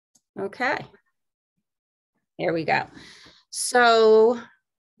Okay, here we go. So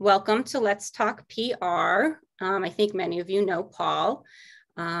welcome to Let's Talk PR. I think many of you know Paul.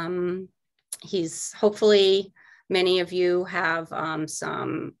 He's hopefully many of you have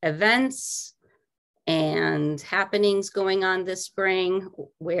some events and happenings going on this spring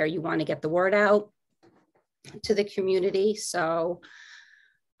where you want to get the word out to the community. So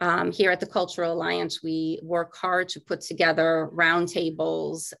here at the Cultural Alliance, we work hard to put together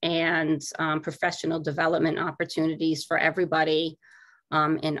roundtables and professional development opportunities for everybody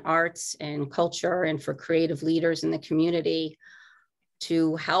in arts and culture and for creative leaders in the community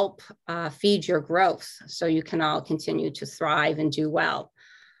to help feed your growth so you can all continue to thrive and do well.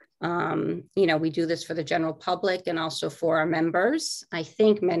 We do this for the general public and also for our members. I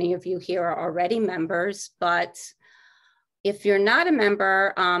think many of you here are already members, but if you're not a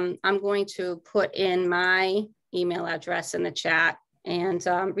member, I'm going to put in my email address in the chat and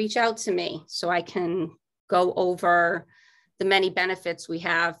reach out to me so I can go over the many benefits we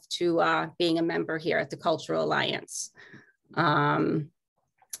have to being a member here at the Cultural Alliance.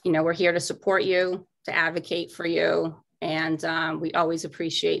 We're here to support you, to advocate for you, and we always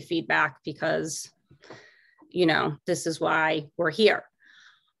appreciate feedback because, this is why we're here.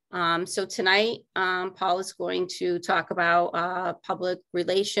 So tonight, Paul is going to talk about public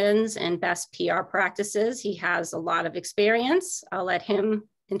relations and best PR practices. He has a lot of experience. I'll let him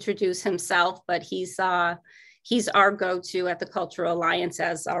introduce himself, but he's our go-to at the Cultural Alliance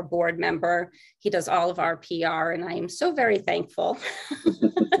as our board member. He does all of our PR, and I am so very thankful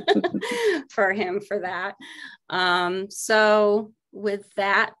for him for that. So with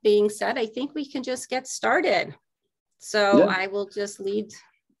that being said, I think we can just get started. So yeah. I will just lead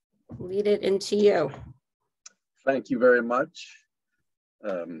it into you. Thank you very much.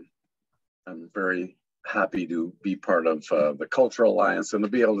 I'm very happy to be part of the Cultural Alliance and to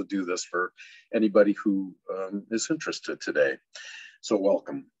be able to do this for anybody who is interested today. So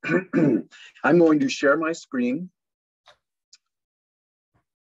welcome. I'm going to share my screen.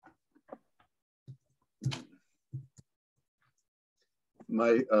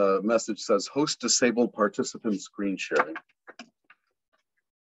 My message says host disabled participant screen sharing.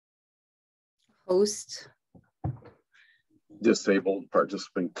 Host disabled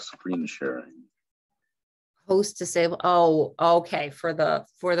participant screen sharing. Host disabled. Oh, okay. For the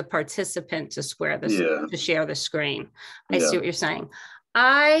participant to to share the screen. I see what you're saying.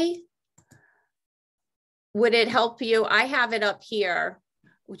 Would it help you? I have it up here.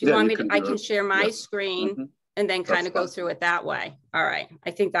 Would you want me to? I can share my screen and then kind of go through it that way. All right.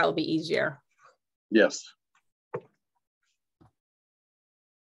 I think that will be easier. Yes.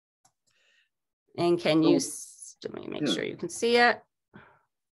 And can you, let me make sure you can see it.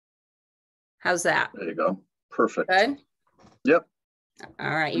 How's that? There you go. Perfect. Good? Yep. All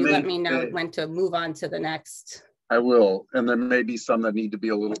right. You let me know when to move on to the next. I will. And there may be some that need to be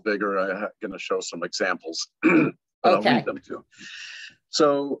a little bigger. I'm going to show some examples. But I'll read them too.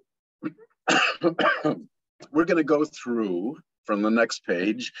 So we're going to go through from the next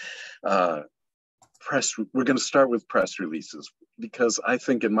page. We're going to start with press releases, because I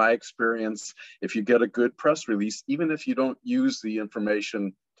think in my experience, if you get a good press release, even if you don't use the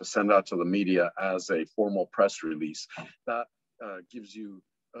information to send out to the media as a formal press release, that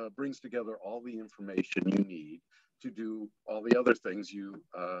brings together all the information you need to do all the other things you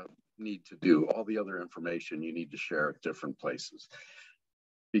need to do, all the other information you need to share at different places.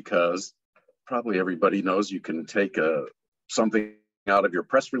 Because probably everybody knows you can take something out of your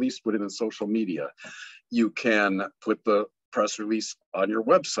press release, put it in social media. You can put the press release on your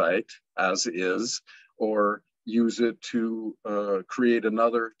website as is, or use it to create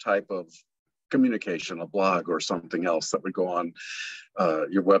another type of communication, a blog or something else that would go on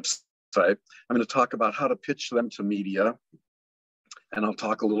your website. I'm going to talk about how to pitch them to media, and I'll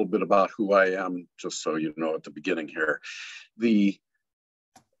talk a little bit about who I am, just so you know at the beginning here.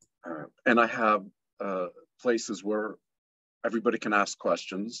 And I have places where everybody can ask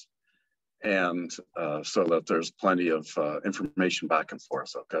questions, and so that there's plenty of information back and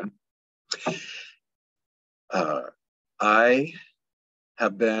forth, okay? I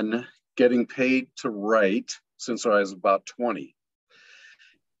have been getting paid to write since I was about 20.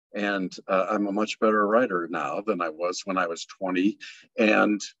 And I'm a much better writer now than I was when I was 20,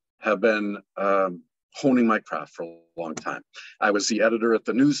 and have been honing my craft for a long time. I was the editor at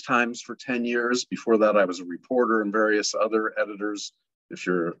the News Times for 10 years. Before that, I was a reporter and various other editors. If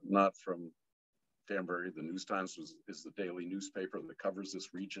you're not from Danbury, the News Times is the daily newspaper that covers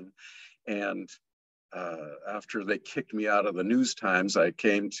this region. And after they kicked me out of the News Times, I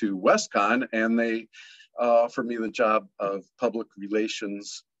came to WestConn, and they offered me the job of public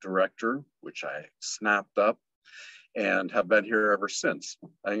relations director, which I snapped up and have been here ever since.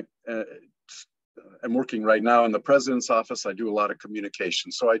 I'm working right now in the president's office. I do a lot of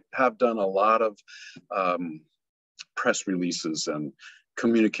communication. So I have done a lot of press releases and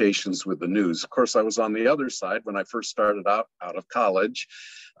communications with the news. Of course, I was on the other side when I first started out of college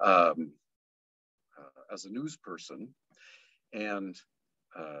as a news person. And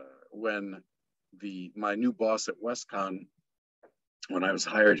when my new boss at WestCon, when I was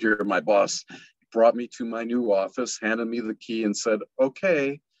hired here, my boss brought me to my new office, handed me the key and said,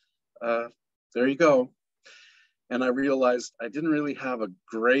 okay, there you go. And I realized I didn't really have a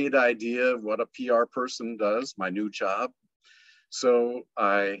great idea of what a PR person does, my new job. So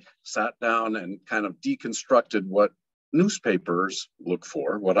I sat down and kind of deconstructed what newspapers look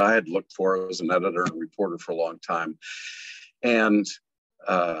for, what I had looked for as an editor and reporter for a long time. And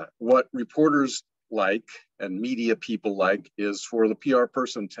what reporters like and media people like is for the PR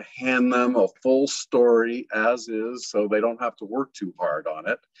person to hand them a full story as is, so they don't have to work too hard on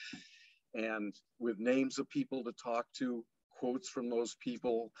it. And with names of people to talk to, quotes from those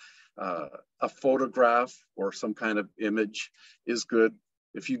people, a photograph or some kind of image is good.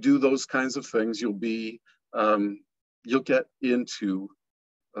 If you do those kinds of things, you'll get into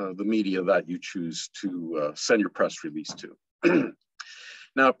the media that you choose to send your press release to.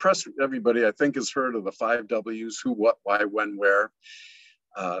 Now, everybody I think has heard of the 5 W's: who, what, why, when, where.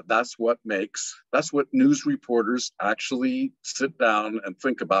 That's what news reporters actually sit down and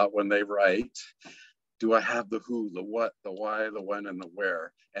think about when they write. Do I have the who, the what, the why, the when, and the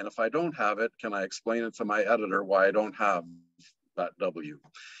where? And if I don't have it, can I explain it to my editor why I don't have that W?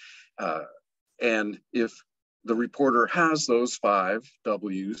 And if the reporter has those 5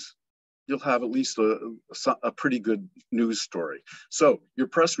 W's, you'll have at least a pretty good news story. So your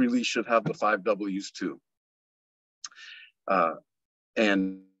press release should have the 5 W's too.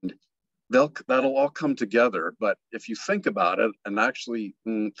 And that'll all come together. But if you think about it and actually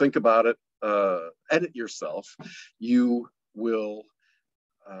think about it, edit yourself, you will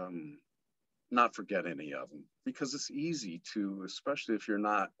not forget any of them, because it's easy to, especially if you're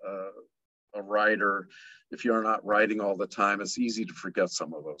not a writer, if you're not writing all the time, it's easy to forget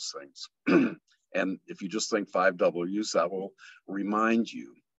some of those things. And if you just think 5 W's, that will remind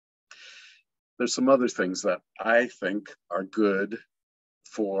you. There's some other things that I think are good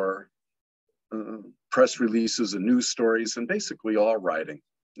for press releases and news stories, and basically all writing,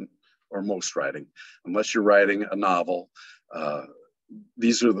 or most writing, unless you're writing a novel.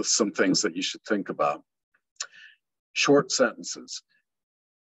 These are some things that you should think about. Short sentences.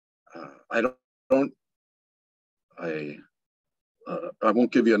 I won't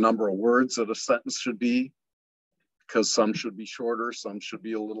give you a number of words that a sentence should be, because some should be shorter, some should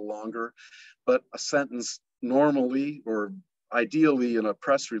be a little longer. But a sentence normally, or ideally in a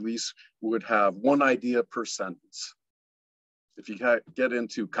press release, would have 1 idea per sentence. If you get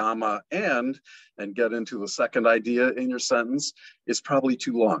into comma and get into the second idea in your sentence, it's probably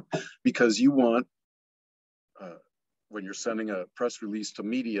too long, because you want, when you're sending a press release to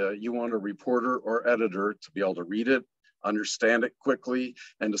media, you want a reporter or editor to be able to read it, understand it quickly,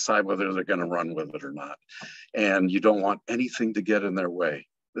 and decide whether they're going to run with it or not. And you don't want anything to get in their way.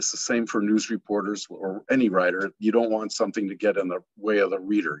 This is the same for news reporters or any writer. You don't want something to get in the way of the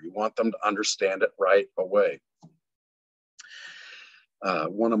reader. You want them to understand it right away.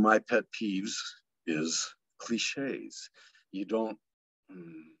 One of my pet peeves is cliches.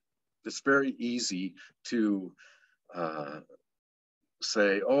 It's very easy to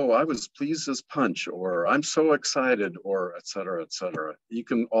say, oh, I was pleased as punch, or I'm so excited, or et cetera, et cetera. You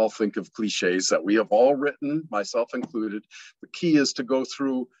can all think of cliches that we have all written, myself included. The key is to go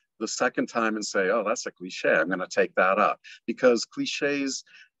through the second time and say, oh, that's a cliche, I'm gonna take that out. Because cliches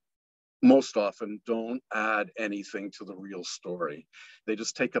most often don't add anything to the real story. They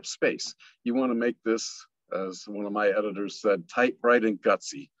just take up space. You wanna make this, as one of my editors said, tight, bright, and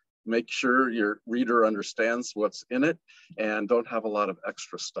gutsy. Make sure your reader understands what's in it and don't have a lot of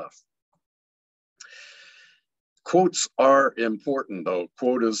extra stuff. Quotes are important, though.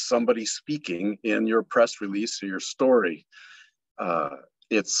 Quote is somebody speaking in your press release or your story.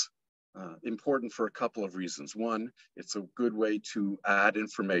 It's important for a couple of reasons. One, it's a good way to add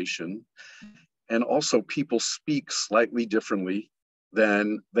information. And also, people speak slightly differently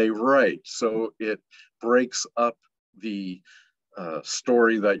than they write. So it breaks up the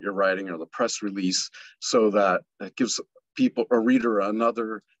story that you're writing or the press release, so that it gives a reader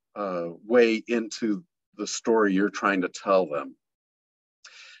another way into the story you're trying to tell them.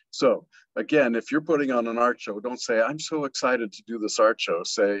 So again, if you're putting on an art show, don't say, I'm so excited to do this art show.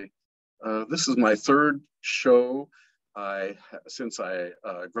 Say, this is my 3rd show since I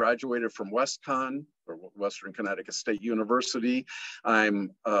graduated from WestCon, or Western Connecticut State University,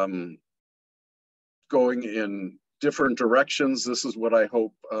 I'm going in different directions. This is what I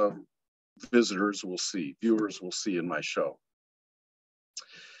hope visitors will see, viewers will see in my show.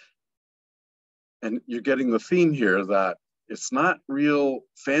 And you're getting the theme here that it's not real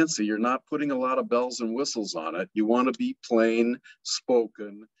fancy. You're not putting a lot of bells and whistles on it. You want to be plain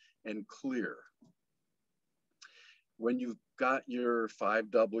spoken and clear. When you've got your 5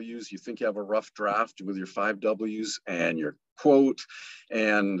 W's, you think you have a rough draft with your 5 W's and your quote,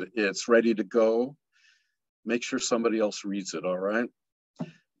 and it's ready to go, make sure somebody else reads it, all right?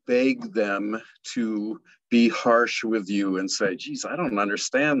 Beg them to be harsh with you and say, geez, I don't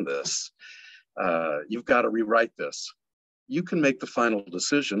understand this. You've got to rewrite this. You can make the final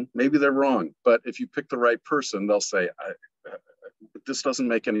decision. Maybe they're wrong, but if you pick the right person, they'll say, this doesn't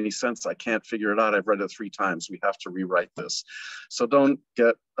make any sense. I can't figure it out. I've read it 3 times. We have to rewrite this. So don't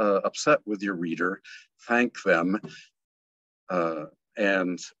get upset with your reader. Thank them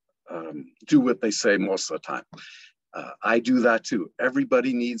and do what they say most of the time. I do that too.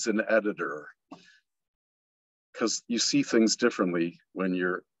 Everybody needs an editor because you see things differently when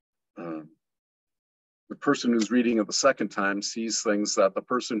you're the person who's reading it the second time sees things that the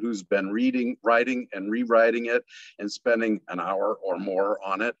person who's been reading, writing, and rewriting it and spending an hour or more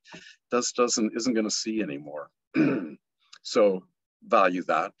on it isn't going to see anymore. So value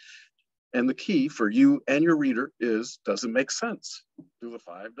that. And the key for you and your reader is, does it make sense? Do the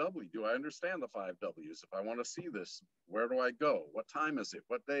 5 W. Do I understand the 5 W's? If I want to see this, where do I go? What time is it?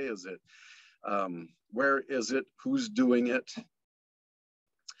 What day is it? Where is it? Who's doing it?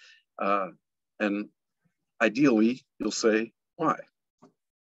 And ideally, you'll say, why?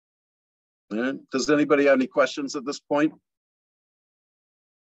 And does anybody have any questions at this point?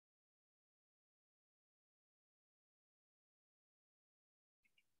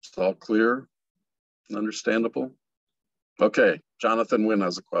 It's all clear and understandable? Okay, Jonathan Wynn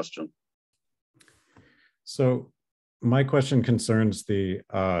has a question. So my question concerns the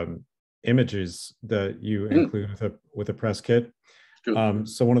images that you include with a press kit.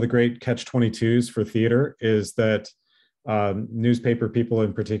 So one of the great catch-22s for theater is that newspaper people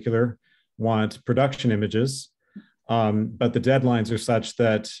in particular want production images, but the deadlines are such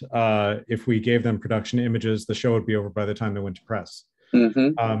that if we gave them production images, the show would be over by the time they went to press.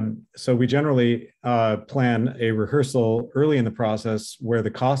 So we generally plan a rehearsal early in the process where the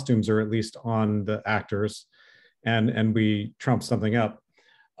costumes are at least on the actors and we trump something up.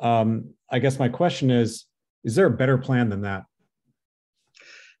 I guess my question is there a better plan than that?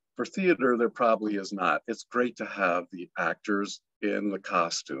 For theater, there probably is not. It's great to have the actors in the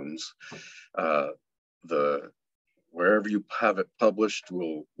costumes. Wherever you have it published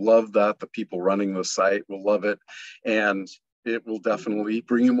will love that. The people running the site will love it. And it will definitely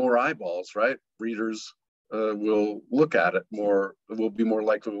bring you more eyeballs, right? Readers will look at it more, will be more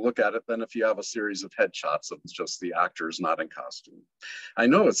likely to look at it than if you have a series of headshots of just the actors not in costume. I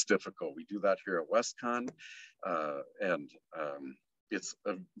know it's difficult. We do that here at WestCon, and it's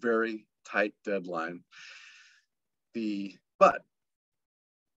a very tight deadline. But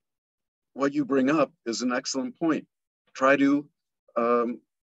what you bring up is an excellent point. Try to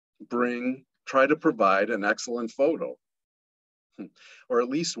provide an excellent photo, or at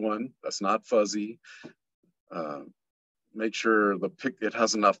least one that's not fuzzy. Make sure it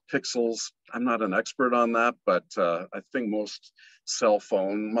has enough pixels. I'm not an expert on that, but I think most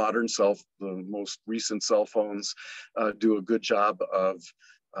the most recent cell phones do a good job of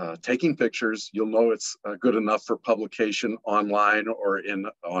taking pictures. You'll know it's good enough for publication online or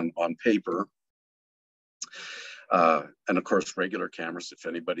on paper. And of course, regular cameras, if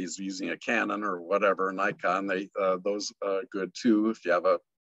anybody's using a Canon or whatever, Nikon, those are good too. If you have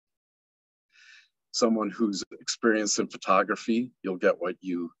someone who's experienced in photography, you'll get what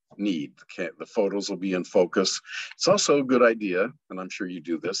you need. The photos will be in focus. It's also a good idea, and I'm sure you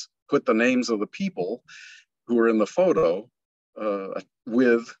do this, put the names of the people who are in the photo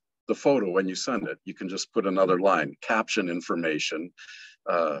with the photo when you send it. You can just put another line, caption information,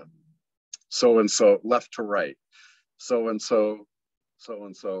 so-and-so, left to right, so-and-so,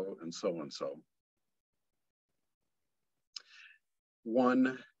 so-and-so, and so-and-so.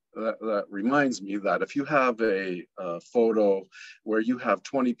 One, that reminds me that if you have a photo where you have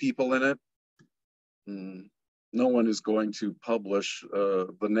 20 people in it, no one is going to publish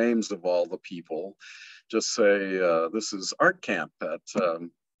the names of all the people. Just say, this is art camp at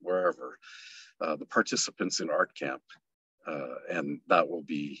wherever, the participants in art camp, and that will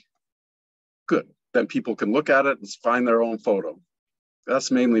be good. Then people can look at it and find their own photo.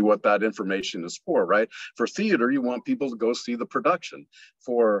 That's mainly what that information is for, right? For theater, you want people to go see the production.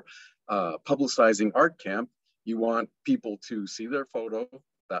 For publicizing art camp, you want people to see their photo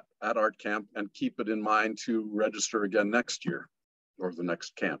at art camp and keep it in mind to register again next year or the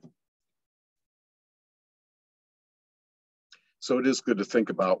next camp. So it is good to think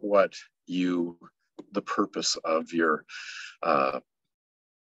about what the purpose of your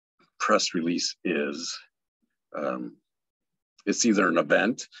press release is. It's either an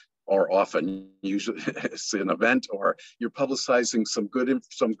event, or often, usually it's an event, or you're publicizing some good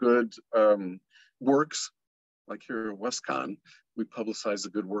works. Like here at WestConn, we publicize the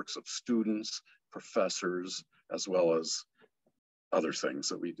good works of students, professors, as well as other things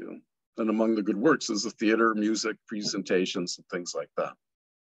that we do. And among the good works is the theater, music, presentations, and things like that.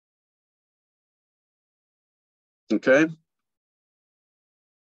 Okay.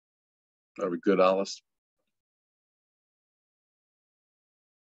 Are we good, Alice?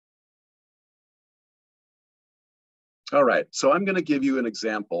 All right, so I'm going to give you an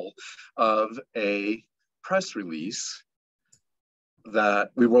example of a press release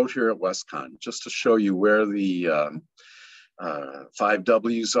that we wrote here at WestConn, just to show you where the 5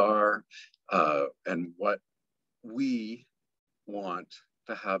 W's are and what we want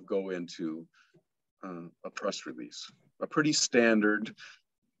to have go into a press release, a pretty standard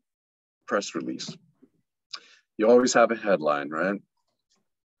press release. You always have a headline, right?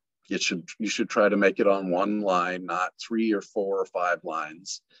 You should try to make it on one line, not 3 or 4 or 5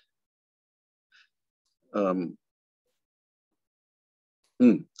 lines.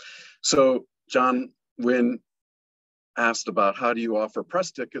 So John Wynn asked about how do you offer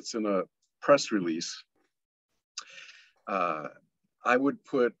press tickets in a press release. I would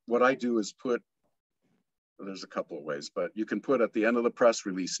put, what I do is put, there's a couple of ways, but you can put at the end of the press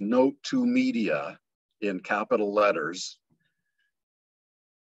release, note to media in capital letters.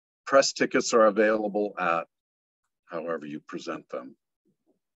 Press tickets are available at however you present them.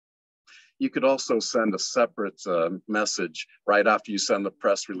 You could also send a separate message right after you send the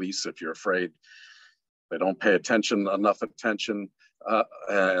press release if you're afraid they don't pay enough attention,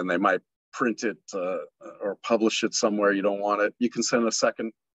 and they might print it or publish it somewhere you don't want it. You can send a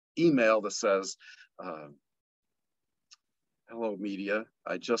second email that says, hello media,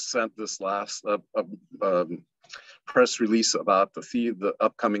 I just sent this last press release about the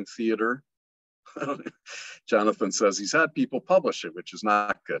upcoming theater. Jonathan says he's had people publish it, which is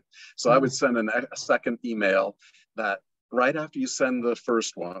not good. So I would send a second email that right after you send the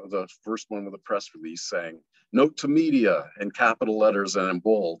first one with the press release saying, note to media in capital letters and in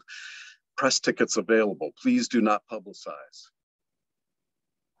bold, press tickets available, please do not publicize.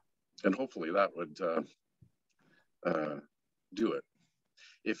 And hopefully that would do it.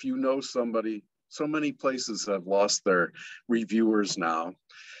 If you know somebody, so many places have lost their reviewers now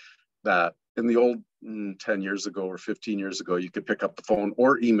that in the old 10 years ago or 15 years ago, you could pick up the phone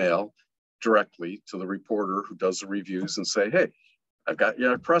or email directly to the reporter who does the reviews and say, hey, I've got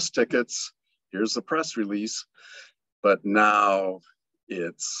your press tickets. Here's the press release. But now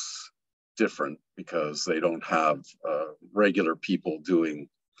it's different because they don't have regular people doing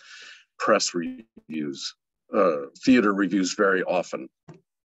press reviews, theater reviews very often.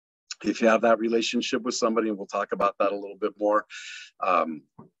 If you have that relationship with somebody, and we'll talk about that a little bit more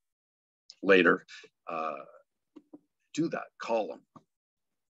later, do that, call them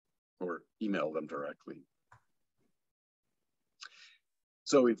or email them directly.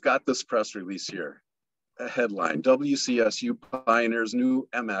 So we've got this press release here, a headline, WCSU pioneers new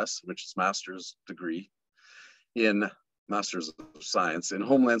MS, which is master's degree in Masters of Science in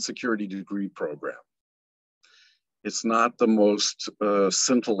Homeland Security degree program. It's not the most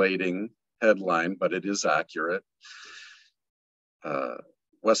scintillating headline, but it is accurate.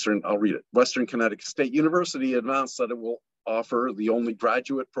 I'll read it. Western Connecticut State University announced that it will offer the only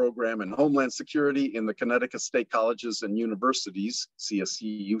graduate program in Homeland Security in the Connecticut State Colleges and Universities,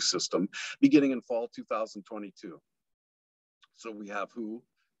 CSCU system, beginning in fall 2022. So we have who?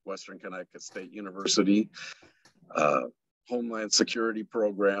 Western Connecticut State University, Homeland Security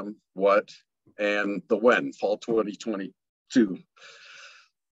program, what, and the when, fall 2022.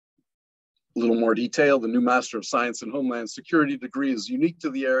 A little more detail, the new Master of Science in Homeland Security degree is unique to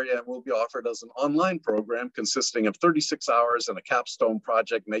the area and will be offered as an online program consisting of 36 hours and a capstone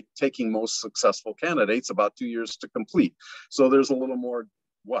project taking most successful candidates about 2 years to complete. So there's a little more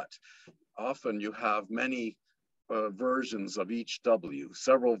what. Often you have many versions of each W,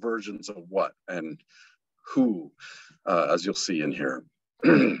 several versions of what and who, as you'll see in here.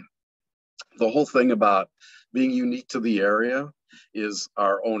 The whole thing about being unique to the area is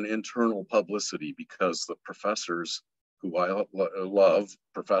our own internal publicity, because the professors who I love.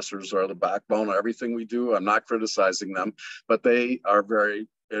 Professors are the backbone of everything we do. I'm not criticizing them, but they are very,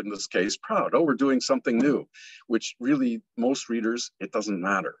 in this case, proud. Oh, we're doing something new, which really most readers, it doesn't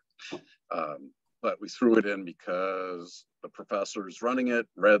matter. But we threw it in because the professor is running it.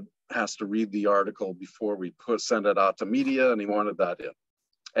 Red has to read the article before we send it out to media, and he wanted that in.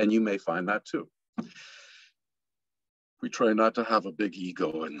 And you may find that too. We try not to have a big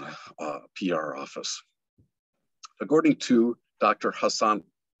ego in the PR office. According to Dr. Hassan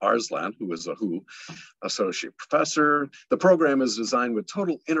Arslan, who is a WHO associate professor, the program is designed with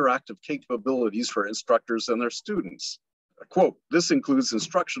total interactive capabilities for instructors and their students. Quote, this includes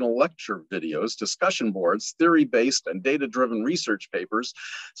instructional lecture videos, discussion boards, theory-based and data-driven research papers,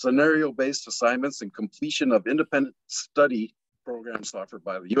 scenario-based assignments, and completion of independent study programs offered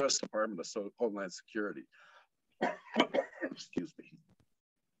by the U.S. Department of Homeland Security. Excuse me.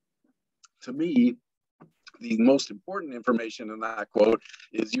 To me, the most important information in that quote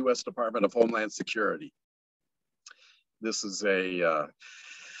is U.S. Department of Homeland Security. This is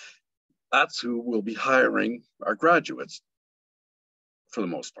that's who will be hiring our graduates for the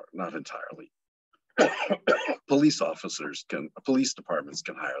most part, not entirely. Police departments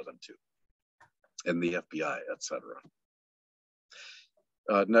can hire them too, and the FBI, etc.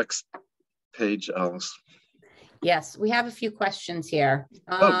 Next page, Alice. Yes, we have a few questions here.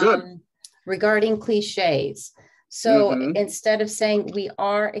 Oh, good. Regarding cliches. So instead of saying we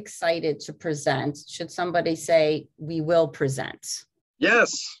are excited to present, should somebody say we will present?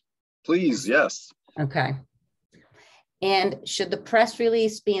 Yes, please, yes. Okay. And should the press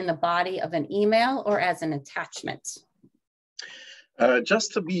release be in the body of an email or as an attachment?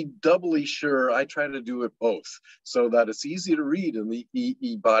 Just to be doubly sure, I try to do it both so that it's easy to read in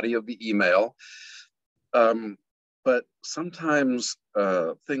the body of the email. But sometimes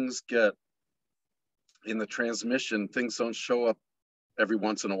things get, in the transmission, things don't show up every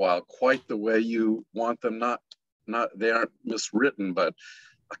once in a while quite the way you want them. They aren't miswritten, but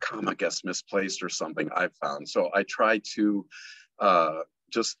a comma gets misplaced or something, I've found. So I try to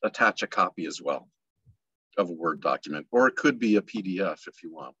just attach a copy as well of a Word document, or it could be a PDF if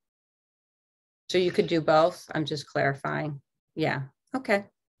you want. So you could do both? I'm just clarifying. Yeah, okay.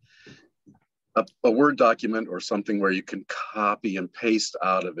 A Word document or something where you can copy and paste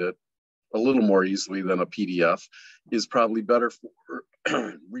out of it a little more easily than a PDF is probably better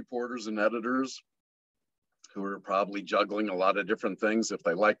for reporters and editors who are probably juggling a lot of different things. If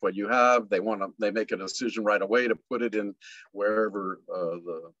they like what you have, they make a decision right away to put it in wherever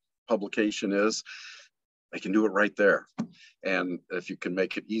the publication is. They can do it right there. And if you can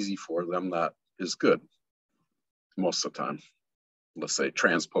make it easy for them, that is good most of the time. Let's say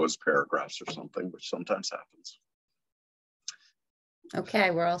transpose paragraphs or something, which sometimes happens.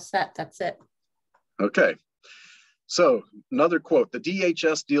 Okay, we're all set. That's it. Okay. So another quote, the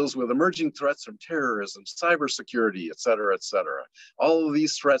DHS deals with emerging threats from terrorism, cybersecurity, et cetera, et cetera. All of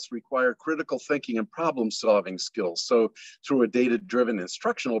these threats require critical thinking and problem-solving skills. So through a data-driven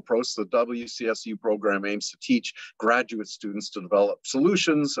instructional approach, the WCSU program aims to teach graduate students to develop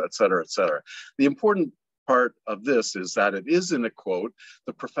solutions, et cetera, et cetera. The important part of this is that it is in a quote.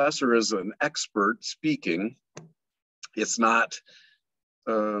 The professor is an expert speaking. It's not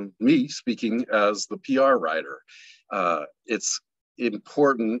me speaking as the PR writer. It's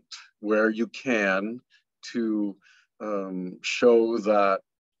important where you can to show that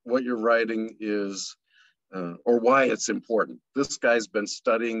what you're writing is or why it's important. This guy's been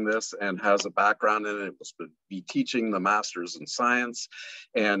studying this and has a background in it. It was to be teaching the masters in science.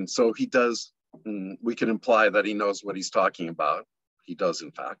 And so he does, we can imply that he knows what he's talking about. He does,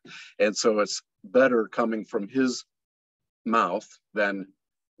 in fact. And so it's better coming from his mouth than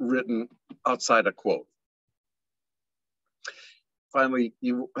written outside a quote. Finally,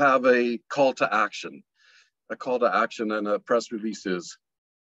 you have a call to action. A call to action in a press release is,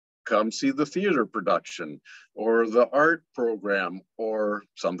 come see the theater production or the art program or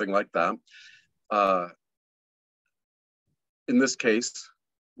something like that. In this case,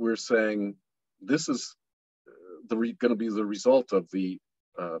 we're saying this is going to be the result of the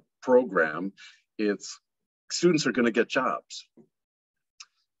program. It's students are going to get jobs.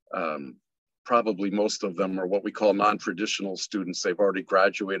 Probably most of them are what we call non-traditional students. They've already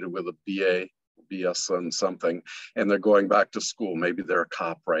graduated with a BA, BS and something, and they're going back to school. Maybe they're a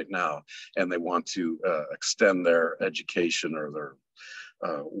cop right now, and they want to extend their education or their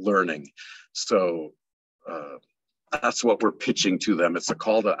learning. So that's what we're pitching to them. It's a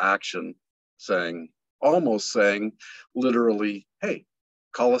call to action, almost saying literally, hey,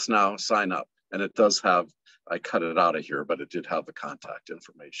 call us now, sign up. And it does have I cut it out of here, but it did have the contact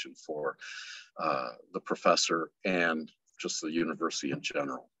information for the professor and just the university in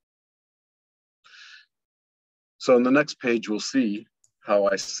general. So on the next page, we'll see how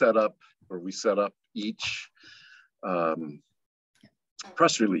I set up, or we set up each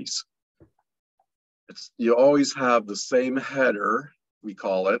press release. You always have the same header, we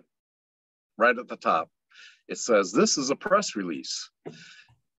call it, right at the top. It says, this is a press release.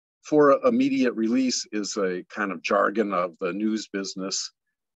 For immediate release is a kind of jargon of the news business.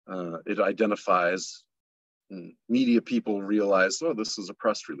 It identifies, media people realize, oh, this is a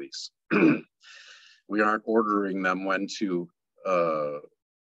press release. We aren't ordering them when to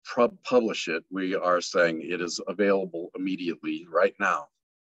publish it. We are saying it is available immediately right now.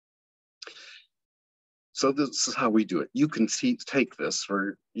 So this is how we do it. You can take this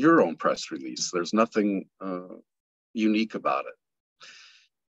for your own press release. There's nothing unique about it.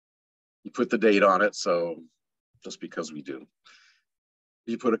 You put the date on it, so just because we do.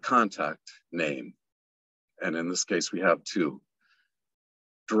 You put a contact name, and in this case we have 2.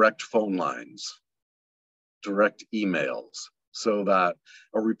 Direct phone lines, direct emails, so that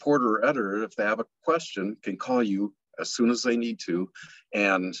a reporter or editor, if they have a question, can call you as soon as they need to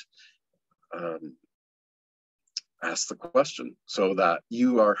and ask the question so that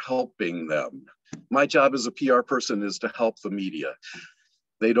you are helping them. My job as a PR person is to help the media.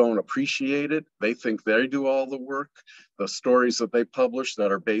 They don't appreciate it. They think they do all the work. The stories that they publish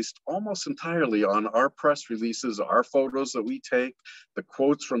that are based almost entirely on our press releases, our photos that we take, the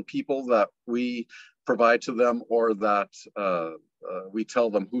quotes from people that we provide to them, or that we tell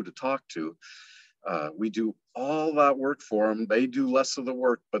them who to talk to. We do all that work for them. They do less of the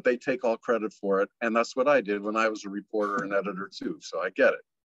work, but they take all credit for it. And that's what I did when I was a reporter and editor too. So I get it.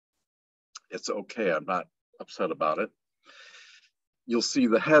 It's okay. I'm not upset about it. You'll see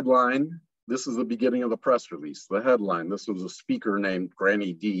the headline. This is the beginning of the press release. The headline, this was a speaker named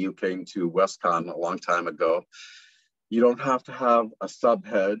Granny D who came to WestCon a long time ago. You don't have to have a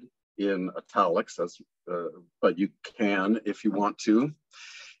subhead in italics, but you can if you want to.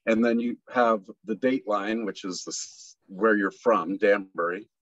 And then you have the date line, which is where you're from, Danbury.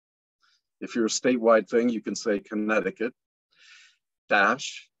 If you're a statewide thing, you can say Connecticut,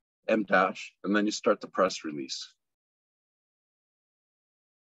 dash, M dash, and then you start the press release.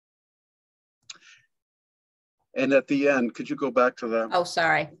 And at the end, could you go back to that? Oh,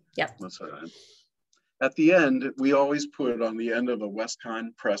 sorry. Yep. That's all right. At the end, we always put on the end of a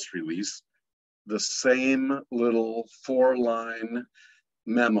WestCon press release the same little 4-line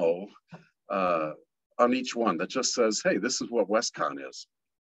memo on each one that just says, hey, this is what WestCon is.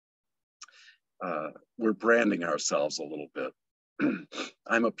 We're branding ourselves a little bit.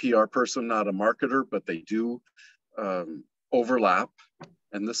 I'm a PR person, not a marketer, but they do overlap.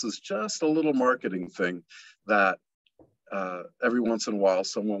 And this is just a little marketing thing that every once in a while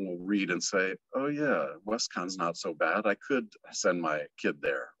someone will read and say, oh yeah, WestCon's not so bad. I could send my kid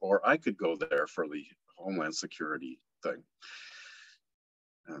there, or I could go there for the Homeland Security thing.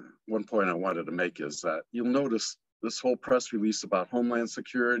 One point I wanted to make is that you'll notice this whole press release about Homeland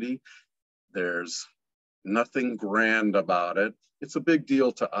Security, there's nothing grand about it. It's a big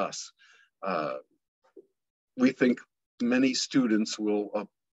deal to us. We think many students will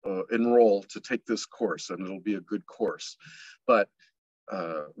enroll to take this course, and it'll be a good course. But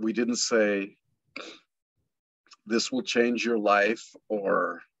we didn't say this will change your life,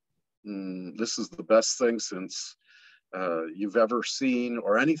 or this is the best thing since you've ever seen,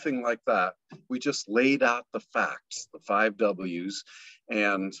 or anything like that. We just laid out the facts, the 5 W's,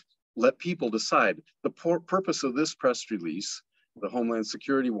 and let people decide. The purpose of this press release, the Homeland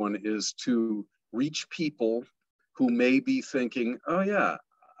Security one, is to reach people who may be thinking, oh yeah,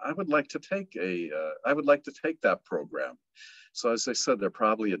 I would like to take that program. So as I said, they're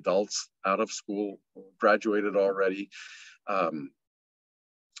probably adults out of school, graduated already,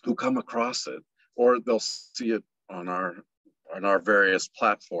 who come across it, or they'll see it on our various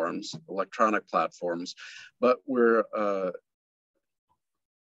platforms, electronic platforms. But we're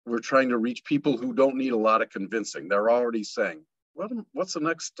trying to reach people who don't need a lot of convincing. They're already saying, what's the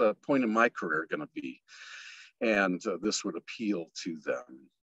next point in my career going to be? And this would appeal to them.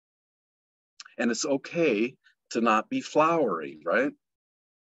 And it's okay to not be flowery, right?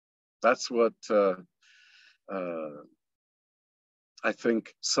 That's what I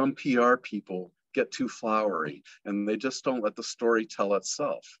think some PR people get too flowery, and they just don't let the story tell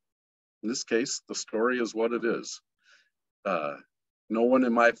itself. In this case, the story is what it is. No one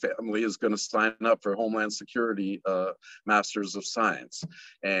in my family is going to sign up for Homeland Security Masters of Science,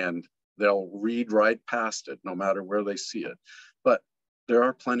 and they'll read right past it no matter where they see it. But there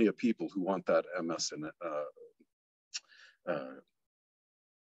are plenty of people who want that MS in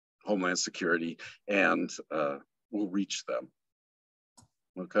Homeland Security, and we'll reach them.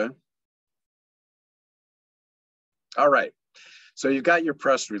 Okay. All right. So you've got your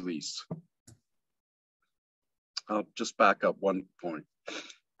press release. I'll just back up one point.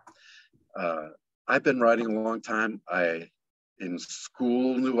 I've been writing a long time. I, in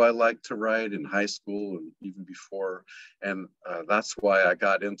school, knew I liked to write, in high school and even before. And that's why I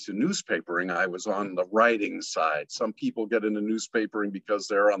got into newspapering. I was on the writing side. Some people get into newspapering because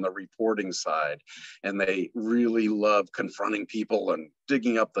they're on the reporting side and they really love confronting people and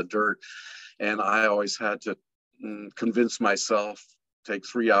digging up the dirt. And I always had to convince myself, take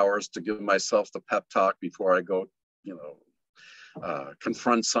 3 hours to give myself the pep talk before I go, you know,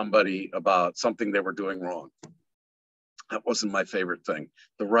 confront somebody about something they were doing wrong. That wasn't my favorite thing.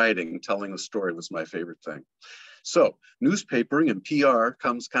 The writing, telling the story was my favorite thing. So newspapering and PR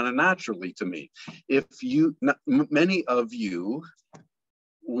comes kind of naturally to me. If you, many of you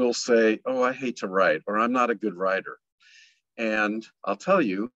will say, oh, I hate to write, or I'm not a good writer. And I'll tell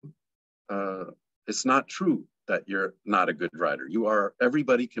you, it's not true that you're not a good writer. You are,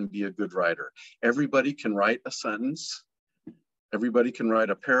 everybody can be a good writer. Everybody can write a sentence. Everybody can write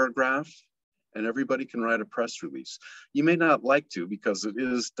a paragraph, and everybody can write a press release. You may not like to because it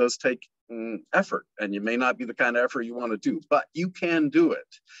does take effort, and you may not be the kind of effort you want to do, but you can do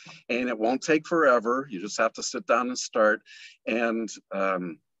it. And it won't take forever. You just have to sit down and start. And,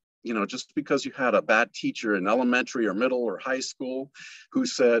 you know, just because you had a bad teacher in elementary or middle or high school who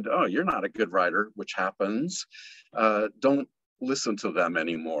said, oh, you're not a good writer, which happens, don't listen to them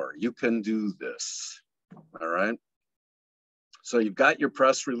anymore. You can do this, all right? So you've got your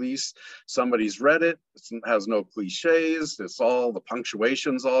press release, somebody's read it, it has no cliches, it's all, the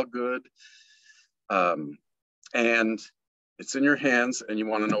punctuation's all good. And it's in your hands and you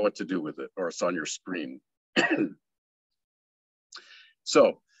want to know what to do with it, or it's on your screen.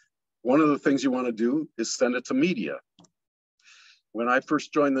 So one of the things you want to do is send it to media. When I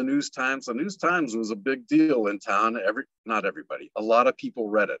first joined the News Times was a big deal in town. Not everybody, a lot of people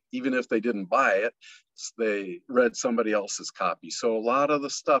read it. Even if they didn't buy it, they read somebody else's copy. So a lot of the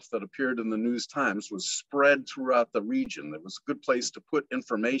stuff that appeared in the News Times was spread throughout the region. It was a good place to put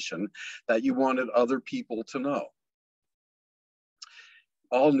information that you wanted other people to know.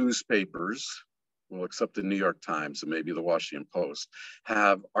 All newspapers, well, except the New York Times and maybe the Washington Post,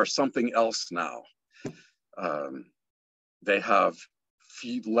 are something else now. They have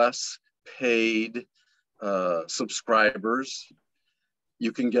less paid subscribers.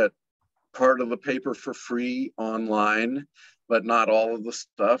 You can get part of the paper for free online, but not all of the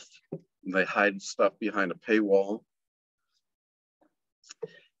stuff. They hide stuff behind a paywall.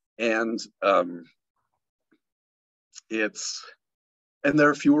 And there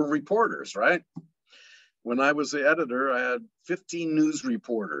are fewer reporters, right? When I was the editor, I had 15 news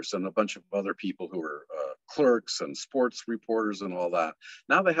reporters and a bunch of other people who were clerks and sports reporters and all that.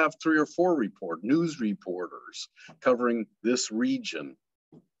 Now they have 3 or 4 news reporters covering this region.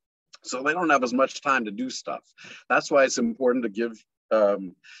 So they don't have as much time to do stuff. That's why it's important to give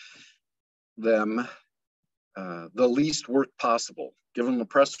them the least work possible. Give them a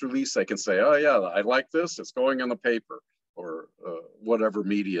press release. They can say, oh yeah, I like this, it's going in the paper, or whatever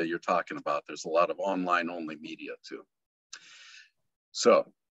media you're talking about. There's a lot of online only media too.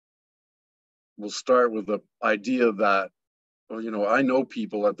 So we'll start with the idea that, well, you know, I know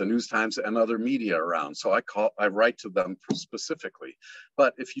people at the News Times and other media around, so I write to them specifically.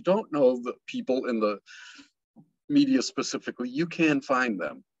 But if you don't know the people in the media specifically, you can find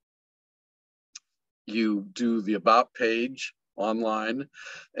them. You do the About page online,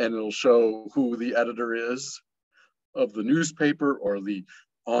 and it'll show who the editor is of the newspaper or the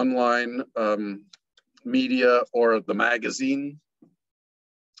online media or the magazine.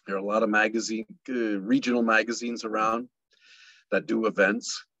 There are a lot of regional magazines around that do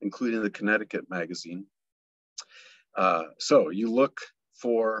events, including the Connecticut magazine. So you look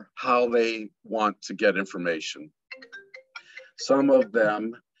for how they want to get information. Some of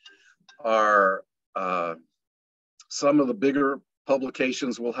them are, some of the bigger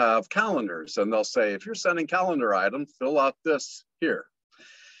publications will have calendars, and they'll say, if you're sending calendar items, fill out this here.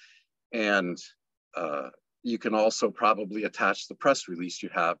 And you can also probably attach the press release you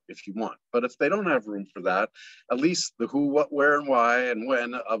have if you want. But if they don't have room for that, at least the who, what, where, and why, and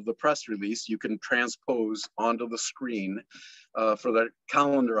when of the press release, you can transpose onto the screen for the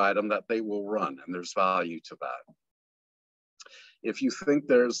calendar item that they will run, and there's value to that. If you think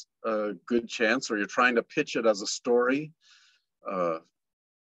there's a good chance, or you're trying to pitch it as a story, and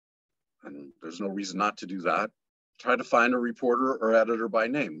there's no reason not to do that, try to find a reporter or editor by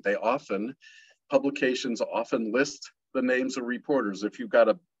name. Publications often list the names of reporters. If you've got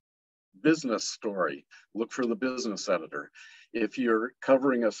a business story, look for the business editor. If you're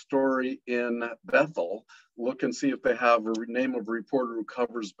covering a story in Bethel, look and see if they have a name of a reporter who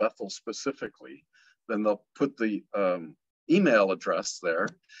covers Bethel specifically. Then they'll put the email address there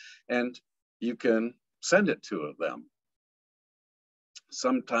and you can send it to them.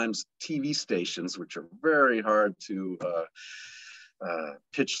 Sometimes TV stations, which are very hard to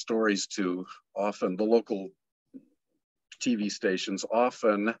pitch stories to, often the local TV stations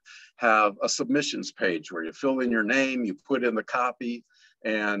often have a submissions page where you fill in your name, you put in the copy,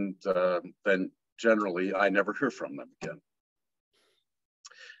 and then generally I never hear from them again.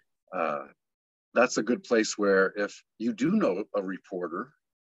 That's a good place where if you do know a reporter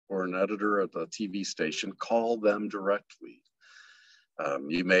or an editor at the TV station, call them directly.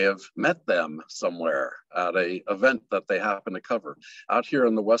 You may have met them somewhere at an event that they happen to cover. Out here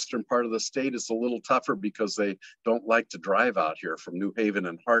in the western part of the state, it's a little tougher because they don't like to drive out here from New Haven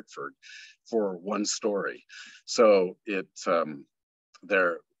and Hartford for one story. So it's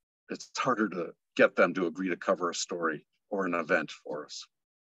harder to get them to agree to cover a story or an event for us.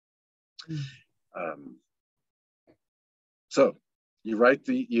 So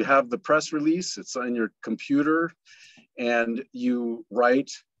you have the press release, it's on your computer, and you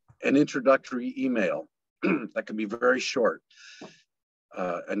write an introductory email that can be very short.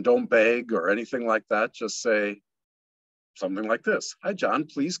 And don't beg or anything like that. Just say something like this. Hi, John,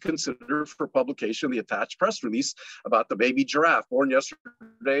 please consider for publication the attached press release about the baby giraffe born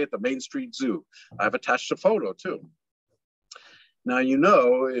yesterday at the Main Street Zoo. I've attached a photo too. Now, you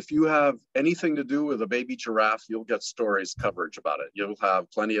know, if you have anything to do with a baby giraffe, you'll get stories coverage about it. You'll have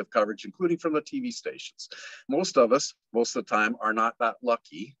plenty of coverage, including from the TV stations. Most of us, most of the time, are not that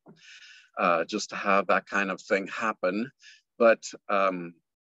lucky just to have that kind of thing happen. But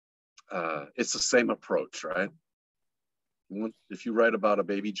it's the same approach, right? If you write about a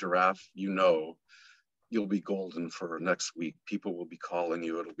baby giraffe, you know you'll be golden for next week. People will be calling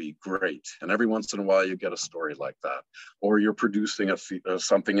you. It'll be great. And every once in a while, you get a story like that. Or you're producing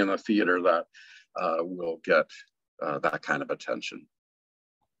something in a theater that will get that kind of attention.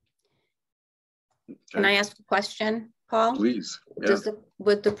 Okay. Can I ask a question, Paul? Please. Yeah.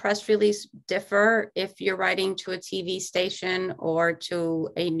 Would the press release differ if you're writing to a TV station or to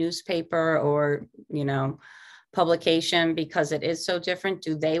a newspaper or, you know, publication, because it is so different?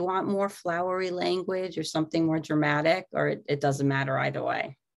 Do they want more flowery language or something more dramatic, or it doesn't matter either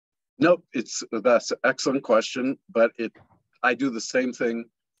way? Nope, that's an excellent question, but I do the same thing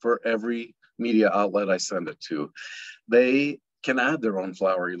for every media outlet I send it to. They can add their own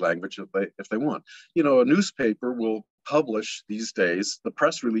flowery language if they want. You know, a newspaper will publish these days the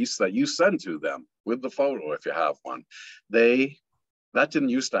press release that you send to them with the photo if you have one. That didn't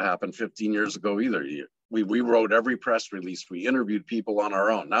used to happen 15 years ago either. We wrote every press release. We interviewed people on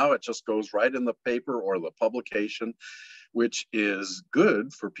our own. Now it just goes right in the paper or the publication, which is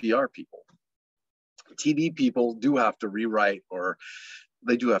good for PR people. TV people do have to rewrite, or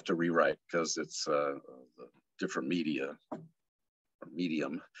they do have to rewrite because it's a different medium.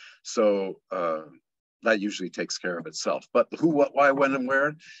 So that usually takes care of itself. But who, what, why, when, and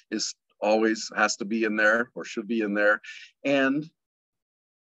where is always has to be in there, or should be in there. And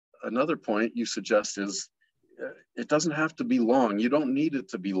another point you suggest is it doesn't have to be long. You don't need it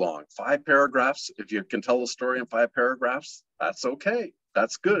to be long. 5 paragraphs, if you can tell a story in 5 paragraphs, that's okay.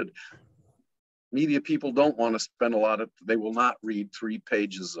 That's good. Media people don't want to spend they will not read 3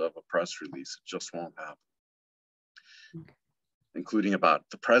 pages of a press release. It just won't happen. Including about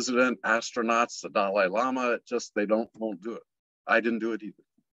the president, astronauts, the Dalai Lama. They won't do it. I didn't do it either.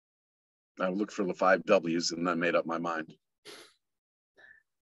 I looked for the 5 W's and then made up my mind.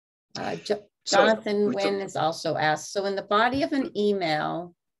 Jonathan Wynn is also asked, so in the body of an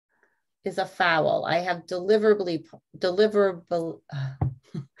email is a foul. I have delivery,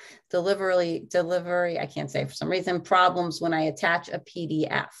 I can't say for some reason, problems when I attach a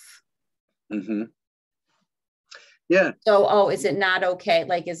PDF. Mm-hmm. Yeah. So, is it not okay?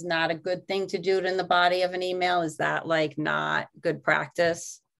 Like, is not a good thing to do it in the body of an email? Is that like not good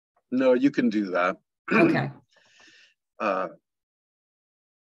practice? No, you can do that. Okay.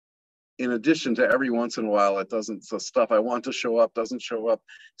 In addition to every once in a while, the stuff I want to show up doesn't show up.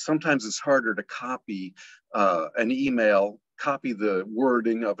 Sometimes it's harder to copy an email, copy the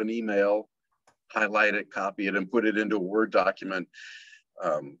wording of an email, highlight it, copy it, and put it into a Word document.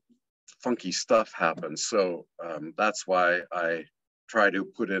 Funky stuff happens. So that's why I try to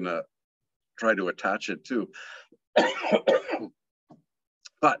attach it too.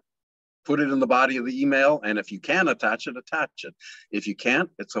 But put it in the body of the email, and if you can attach it, attach it. If you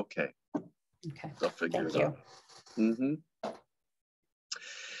can't, it's okay. Okay. They'll figure it out. Mm-hmm.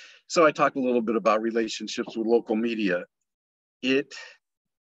 So I talked a little bit about relationships with local media. It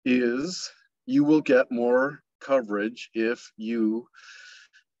is, you will get more coverage if you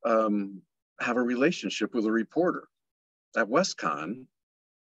have a relationship with a reporter. At WestCon,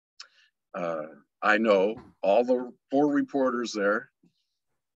 I know all the 4 reporters there.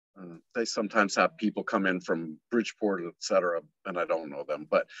 They sometimes have people come in from Bridgeport, et cetera, and I don't know them,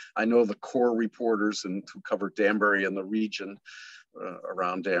 but I know the core reporters and who cover Danbury and the region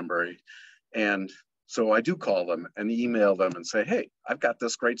around Danbury. And so I do call them and email them and say, hey, I've got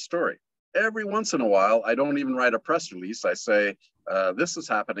this great story. Every once in a while, I don't even write a press release. I say, this is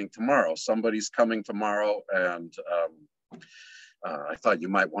happening tomorrow. Somebody's coming tomorrow, and I thought you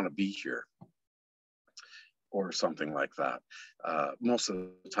might want to be here, or something like that. Most of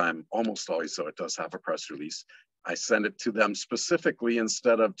the time, almost always, so it does have a press release. I send it to them specifically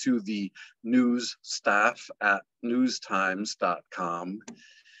instead of to the news staff at newstimes.com.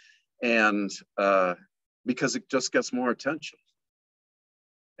 And because it just gets more attention.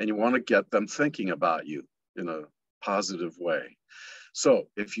 And you want to get them thinking about you in a positive way. So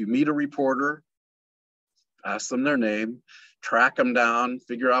if you meet a reporter, ask them their name, track them down,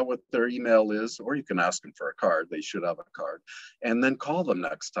 figure out what their email is, or you can ask them for a card. They should have a card. And then call them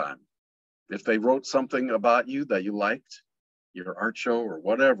next time. If they wrote something about you that you liked, your art show or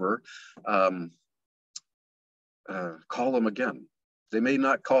whatever, call them again. They may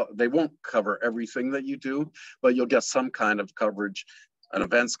not call, they won't cover everything that you do, but you'll get some kind of coverage, an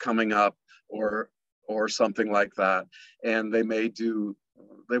event's coming up or something like that. And they may do,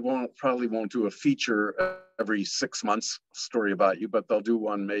 they probably won't do a feature every 6 months story about you, but they'll do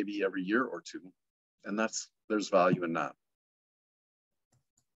one maybe every year or 2. And there's value in that.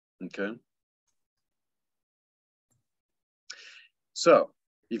 Okay. So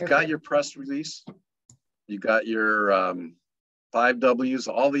you've got your press release, you got your 5 W's,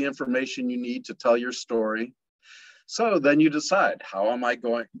 all the information you need to tell your story. So then you decide, how am I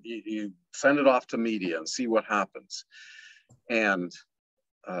going, you send it off to media and see what happens. And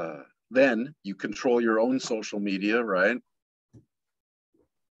then you control your own social media, right?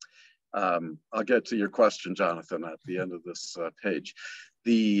 I'll get to your question, Jonathan, at the end of this page.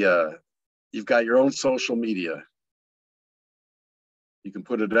 You've got your own social media. You can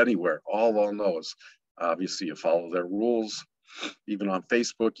put it anywhere, all on those. Obviously, you follow their rules. Even on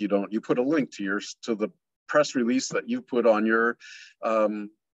Facebook, you put a link to the press release that you put on your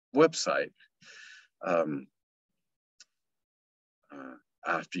website.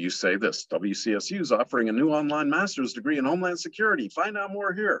 After you say this, WCSU is offering a new online master's degree in Homeland Security. Find out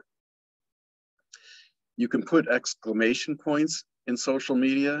more here. You can put exclamation points in social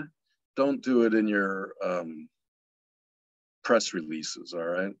media. Don't do it in your press releases, all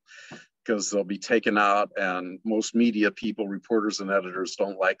right? Because they'll be taken out, and most media people, reporters and editors,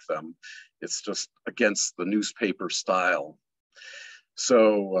 don't like them. It's just against the newspaper style.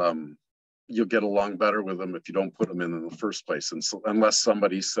 So you'll get along better with them if you don't put them in the first place. And so, unless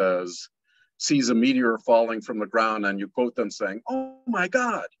somebody sees a meteor falling from the ground and you quote them saying, "Oh my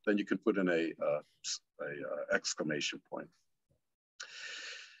God," then you can put in a exclamation point.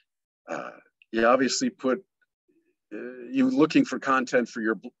 You obviously put, you're looking for content for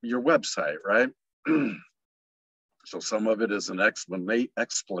your website, right? So some of it is an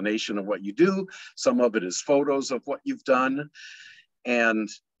explanation of what you do. Some of it is photos of what you've done. And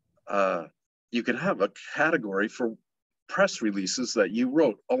you can have a category for press releases that you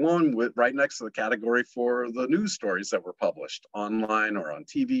wrote, along with right next to the category for the news stories that were published online or on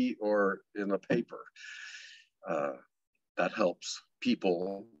TV or in a paper. That helps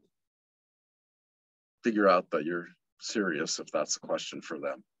people figure out that you're serious if that's a question for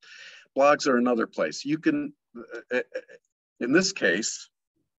them. Blogs are another place. You can, in this case,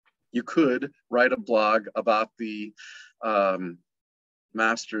 you could write a blog about the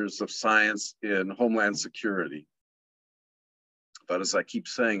Masters of Science in Homeland Security. But as I keep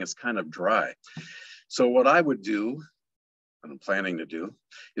saying, it's kind of dry. So what I would do, and I'm planning to do,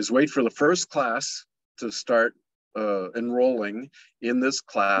 is wait for the first class to start enrolling in this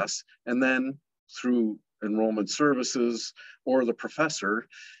class, and then through enrollment services or the professor,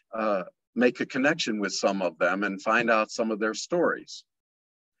 make a connection with some of them and find out some of their stories.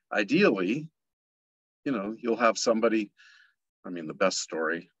 Ideally, you'll have somebody, the best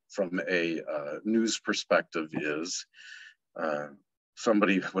story from a news perspective is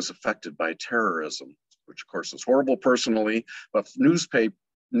somebody was affected by terrorism, which of course is horrible personally, but news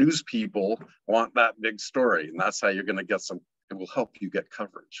people want that big story, and that's how you're going to get it will help you get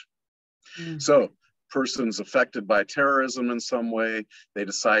coverage. So person's affected by terrorism in some way. They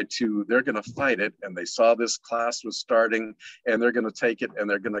decide they're going to fight it, and they saw this class was starting, and they're going to take it, and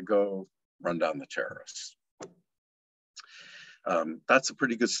they're going to go run down the terrorists. That's a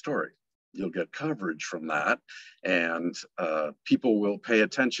pretty good story. You'll get coverage from that, and people will pay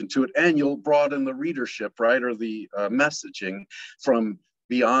attention to it, and you'll broaden the readership, right, or the messaging from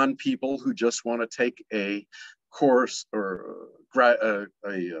beyond people who just want to take a course or who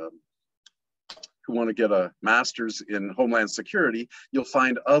want to get a master's in Homeland Security. You'll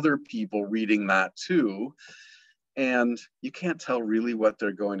find other people reading that too, and you can't tell really what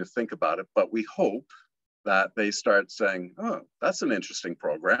they're going to think about it, but we hope that they start saying, oh, that's an interesting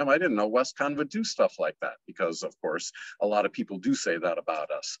program. I didn't know WestConn would do stuff like that, because of course, a lot of people do say that about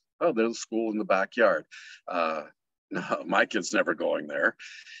us. Oh, there's a school in the backyard. No, my kid's never going there.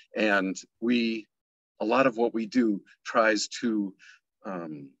 And a lot of what we do tries to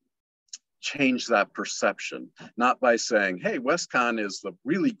change that perception, not by saying, hey, WestConn is the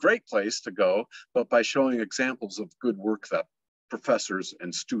really great place to go, but by showing examples of good work that professors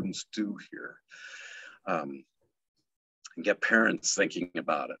and students do here. And get parents thinking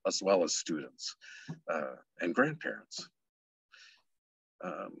about it, as well as students and grandparents.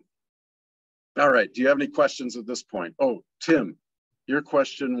 All right, do you have any questions at this point? Oh, Tim, your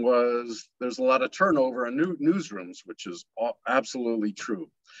question was, there's a lot of turnover in newsrooms, which is absolutely true.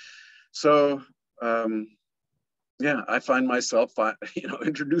 So, yeah, I find myself,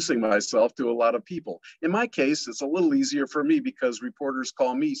 introducing myself to a lot of people. In my case, it's a little easier for me because reporters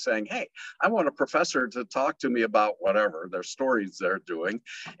call me saying, hey, I want a professor to talk to me about whatever their stories they're doing.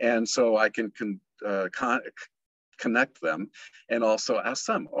 And so I can connect them and also ask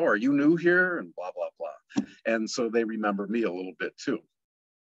them, oh, are you new here? And blah, blah, blah. And so they remember me a little bit too.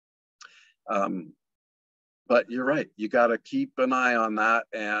 But you're right, you got to keep an eye on that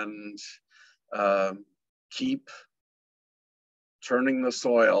and keep turning the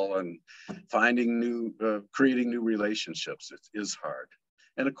soil and finding creating new relationships. It is hard.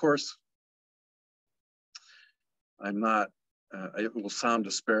 And of course, I'm not, it will sound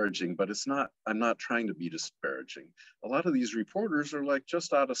disparaging, but I'm not trying to be disparaging. A lot of these reporters are like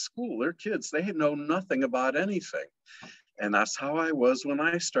just out of school. They're kids, they know nothing about anything. And that's how I was when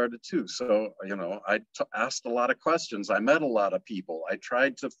I started too. So, I asked a lot of questions. I met a lot of people. I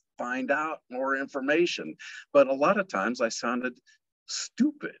tried to find out more information, but a lot of times I sounded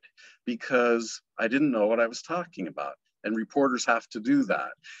stupid because I didn't know what I was talking about. And reporters have to do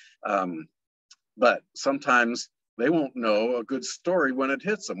that. But sometimes they won't know a good story when it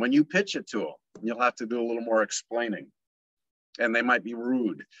hits them, when you pitch it to them. You'll have to do a little more explaining. And they might be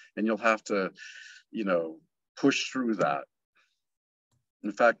rude, and you'll have to, push through that.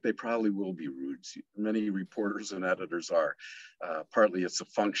 In fact, they probably will be rude. Many reporters and editors are. Partly it's a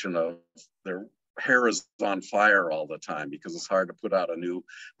function of their hair is on fire all the time because it's hard to put out a new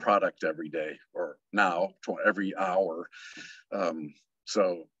product every day, or now every hour.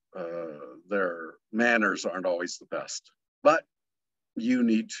 So their manners aren't always the best. But you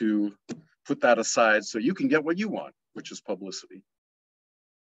need to put that aside so you can get what you want, which is publicity.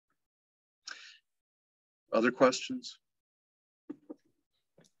 Other questions?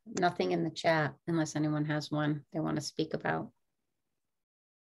 Nothing in the chat, unless anyone has one they want to speak about.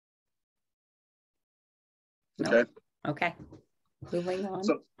 Okay. No. Okay. Moving on.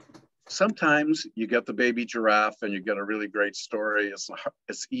 So sometimes you get the baby giraffe and you get a really great story.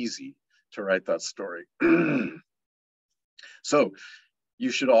 It's easy to write that story. So you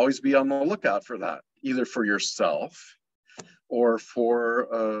should always be on the lookout for that, either for yourself or for,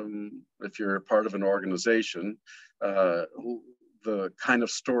 if you're part of an organization, the kind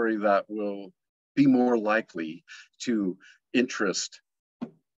of story that will be more likely to interest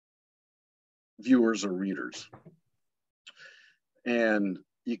viewers or readers. And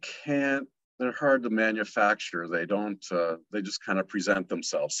you can't, they're hard to manufacture. They don't, they just kind of present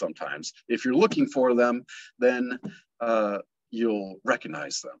themselves sometimes. If you're looking for them, then you'll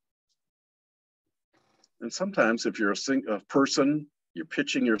recognize them. And sometimes if you're a person, you're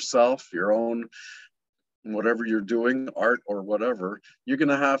pitching yourself, your own, whatever you're doing, art or whatever, you're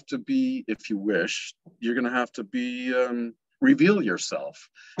gonna have to be, if you wish, you're gonna have to be, reveal yourself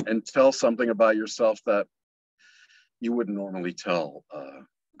and tell something about yourself that you wouldn't normally tell,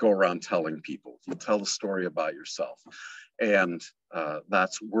 go around telling people. You tell a story about yourself. And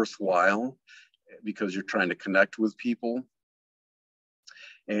that's worthwhile because you're trying to connect with people.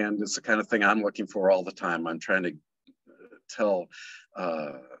 And it's the kind of thing I'm looking for all the time. I'm trying to tell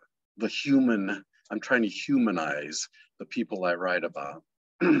the human, I'm trying to humanize the people I write about.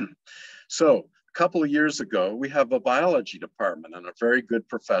 So a couple of years ago, we have a biology department and a very good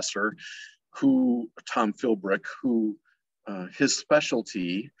professor Tom Philbrick, who his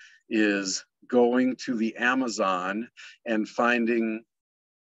specialty is going to the Amazon and finding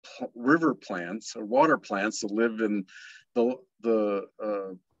river plants or water plants that live in the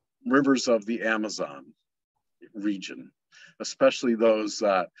rivers of the Amazon region, especially those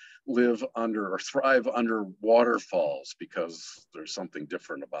that live under or thrive under waterfalls, because there's something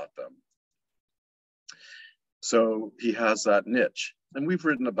different about them. So he has that niche, and we've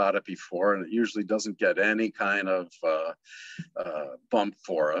written about it before, and it usually doesn't get any kind of bump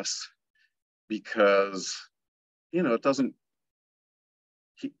for us, because, you know,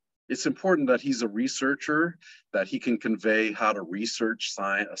 it's important that he's a researcher, that he can convey how to research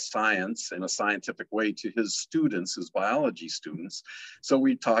science in a scientific way to his students, his biology students. So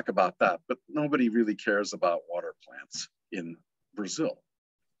we talk about that, but nobody really cares about water plants in Brazil.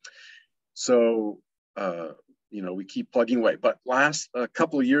 So, you know, we keep plugging away. But a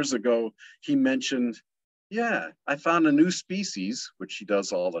couple of years ago, he mentioned, yeah, I found a new species, which he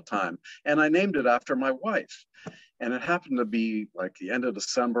does all the time, and I named it after my wife. And it happened to be like the end of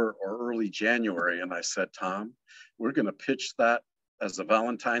December or early January. And I said, Tom, we're going to pitch that as a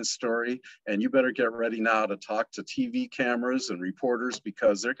Valentine's story, and you better get ready now to talk to TV cameras and reporters,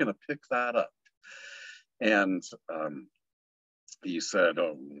 because they're going to pick that up. And he said,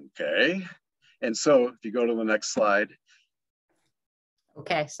 okay. And so if you go to the next slide.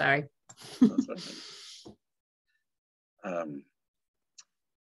 Okay, sorry.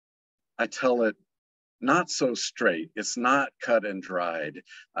 I tell it not so straight. It's not cut and dried.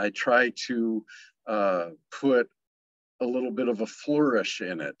 I try to put a little bit of a flourish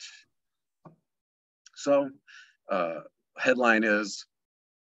in it. So headline is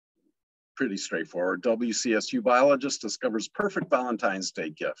pretty straightforward. WCSU biologist discovers perfect Valentine's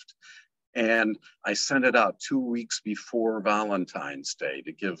Day gift. And I sent it out 2 weeks before Valentine's Day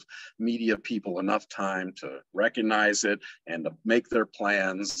to give media people enough time to recognize it and to make their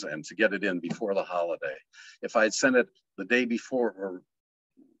plans and to get it in before the holiday. If I'd sent it the day before, or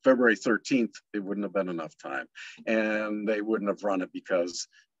February 13th, it wouldn't have been enough time. And they wouldn't have run it, because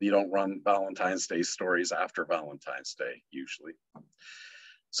you don't run Valentine's Day stories after Valentine's Day, usually.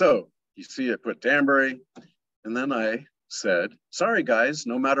 So you see I put Danbury, and then I said, sorry guys,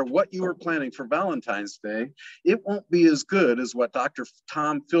 no matter what you were planning for Valentine's Day, it won't be as good as what Dr.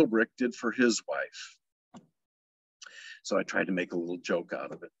 Tom Philbrick did for his wife. So I tried to make a little joke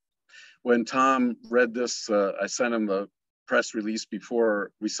out of it. When Tom read this, I sent him the press release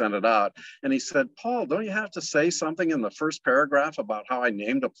before we sent it out, and he said, Paul, don't you have to say something in the first paragraph about how I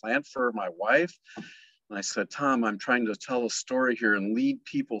named a plant for my wife? And I said, Tom, I'm trying to tell a story here and lead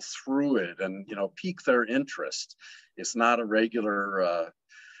people through it and, you know, pique their interest. It's not a regular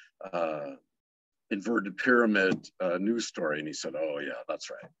inverted pyramid news story. And he said, oh yeah, that's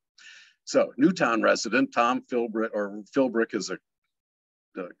right. So Newtown resident Tom Philbrick, or Philbrick is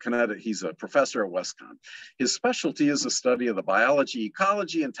he's a professor at WestConn. His specialty is the study of the biology,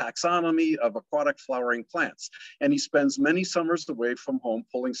 ecology, and taxonomy of aquatic flowering plants. And he spends many summers away from home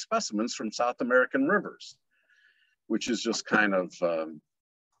pulling specimens from South American rivers, which is just kind of,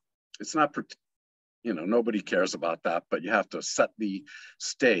 it's not, you know, nobody cares about that, but you have to set the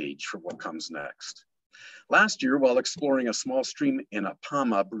stage for what comes next. Last year, while exploring a small stream in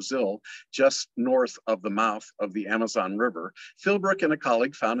Apama, Brazil, just north of the mouth of the Amazon River, Philbrick and a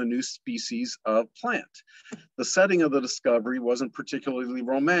colleague found a new species of plant. The setting of the discovery wasn't particularly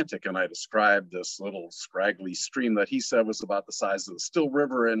romantic, and I described this little scraggly stream that he said was about the size of the Still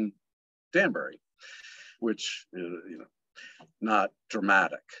River in Danbury, which, you know, not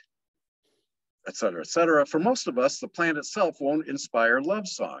dramatic, et cetera, et cetera. For most of us, the plant itself won't inspire love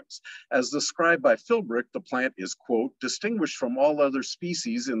songs. As described by Philbrick, the plant is, quote, distinguished from all other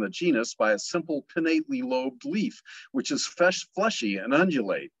species in the genus by a simple pinnately lobed leaf, which is fleshy and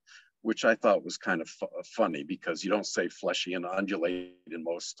undulate, which I thought was kind of funny, because you don't say fleshy and undulate in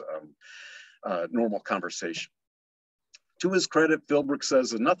most normal conversation. To his credit, Philbrick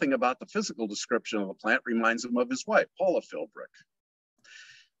says that nothing about the physical description of the plant reminds him of his wife, Paula Philbrick.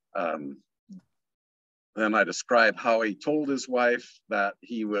 Then I describe how he told his wife that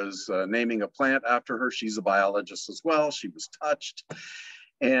he was naming a plant after her. She's a biologist as well. She was touched.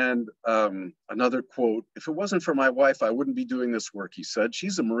 And another quote, if it wasn't for my wife, I wouldn't be doing this work, he said.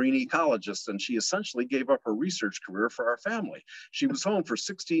 She's a marine ecologist, and she essentially gave up her research career for our family. She was home for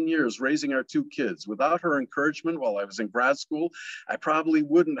 16 years raising our 2 kids. Without her encouragement while I was in grad school, I probably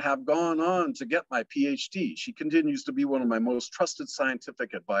wouldn't have gone on to get my PhD. She continues to be one of my most trusted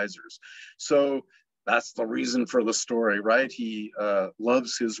scientific advisors. So that's the reason for the story, right? He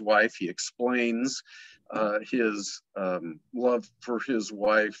loves his wife. He explains his love for his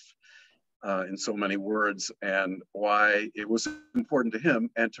wife in so many words, and why it was important to him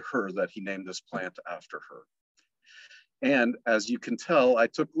and to her that he named this plant after her. And as you can tell, I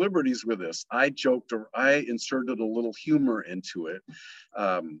took liberties with this. I joked, or I inserted a little humor into it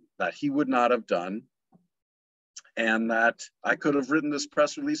that he would not have done, and that I could have written this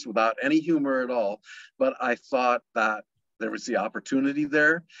press release without any humor at all. But I thought that there was the opportunity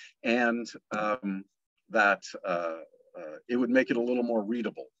there, and that it would make it a little more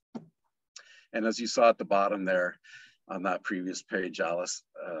readable. And as you saw at the bottom there on that previous page, Alice,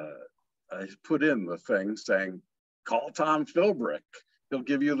 I put in the thing saying, call Tom Philbrick. He'll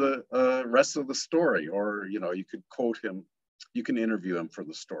give you the rest of the story, or, you know, you could quote him, you can interview him for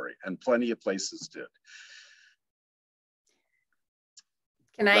the story, and plenty of places did.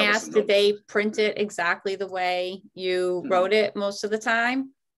 Can I ask, did they print it exactly the way you wrote it most of the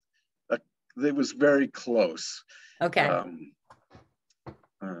time? It was very close. Okay.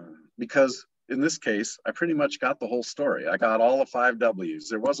 Because in this case, I pretty much got the whole story. I got all the 5 W's.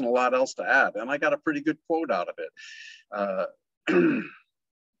 There wasn't a lot else to add, and I got a pretty good quote out of it,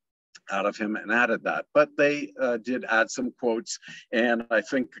 out of him, and added that. But they did add some quotes, and I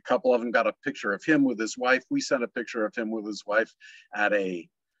think a couple of them got a picture of him with his wife. We sent a picture of him with his wife at a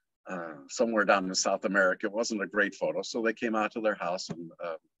somewhere down in South America. It wasn't a great photo, so they came out to their house and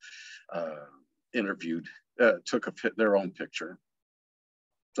interviewed, took their own picture.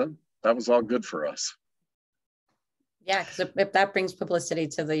 So that was all good for us. Yeah, because if that brings publicity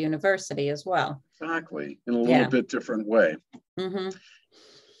to the university as well. Exactly, in a little bit different way. Mm-hmm.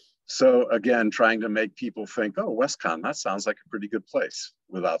 So again, trying to make people think, oh, WestConn, that sounds like a pretty good place,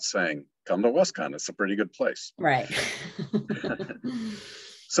 without saying, come to WestConn, it's a pretty good place. Right.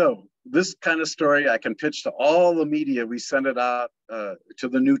 So this kind of story I can pitch to all the media. We send it out to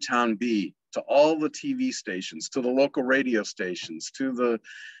the Newtown Bee, to all the TV stations, to the local radio stations, to the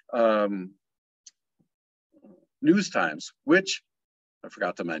News Times, which I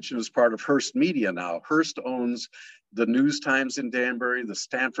forgot to mention is part of Hearst Media now. Hearst owns the News Times in Danbury, the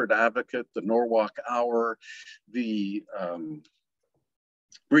Stanford Advocate, the Norwalk Hour, the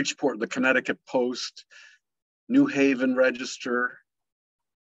Bridgeport, the Connecticut Post, New Haven Register,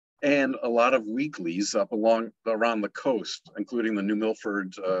 and a lot of weeklies up around the coast, including the New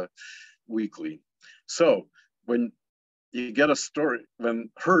Milford Weekly. So when you get a story,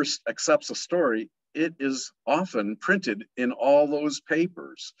 when Hearst accepts a story, it is often printed in all those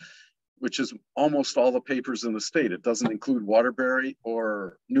papers, which is almost all the papers in the state. It doesn't include Waterbury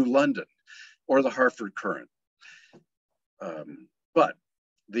or New London or the Hartford Courant. But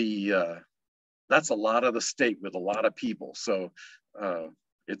that's a lot of the state with a lot of people. So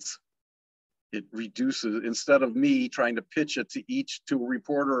it reduces, instead of me trying to pitch it to a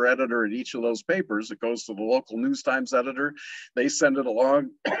reporter or editor at each of those papers, it goes to the local News Times editor. They send it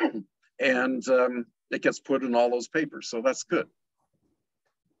along and it gets put in all those papers. So that's good.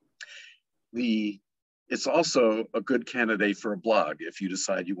 It's also a good candidate for a blog if you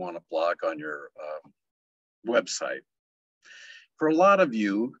decide you want to blog on your website. For a lot of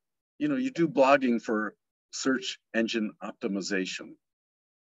you, you do blogging for search engine optimization.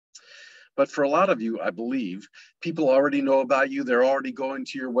 But for a lot of you, I believe, people already know about you. They're already going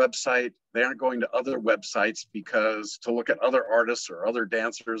to your website. They aren't going to other websites to look at other artists or other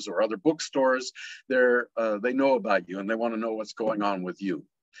dancers or other bookstores. They know about you and they want to know what's going on with you.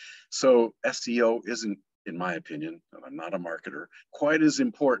 So SEO isn't, in my opinion, and I'm not a marketer, quite as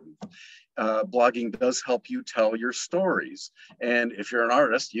important. Blogging does help you tell your stories. And if you're an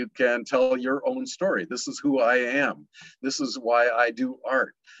artist, you can tell your own story. This is who I am. This is why I do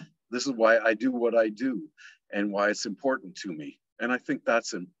art. This is why I do what I do and why it's important to me. And I think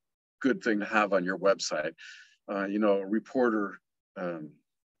that's a good thing to have on your website. A reporter,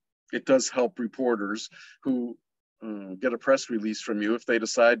 it does help reporters who get a press release from you. If they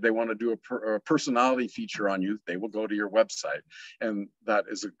decide they want to do a personality feature on you, they will go to your website. And that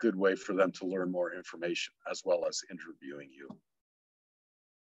is a good way for them to learn more information as well as interviewing you.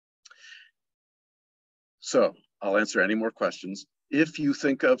 So I'll answer any more questions. If you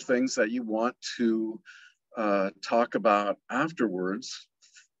think of things that you want to talk about afterwards,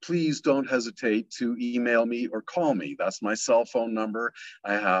 please don't hesitate to email me or call me. That's my cell phone number.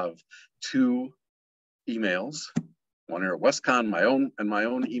 I have 2 emails, one here at WestConn, my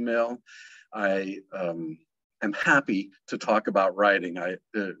own email. I am happy to talk about writing.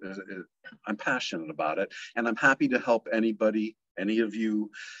 I'm passionate about it, and I'm happy to help any of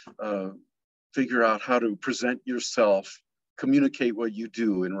you figure out how to present yourself, communicate what you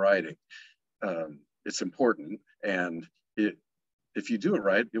do in writing. It's important, and if you do it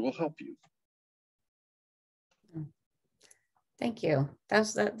right, it will help you. Thank you.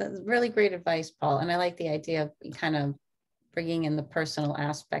 That's really great advice, Paul. And I like the idea of kind of bringing in the personal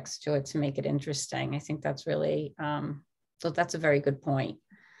aspects to it to make it interesting. I think that's really, so that's a very good point.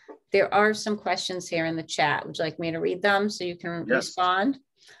 There are some questions here in the chat. Would you like me to read them so you can respond?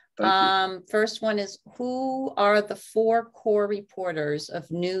 First one is, who are the 4 core reporters of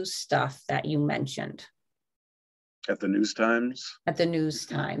news stuff that you mentioned? At the News Times? At the News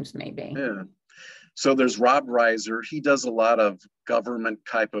Times, maybe. Yeah. So there's Rob Reiser. He does a lot of government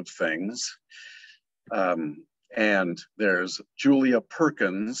type of things. And there's Julia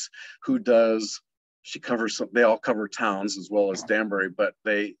Perkins, who does, she covers, they all cover towns as well as Danbury, but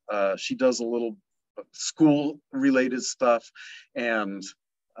she does a little school related stuff and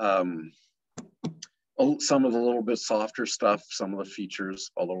some of the little bit softer stuff, some of the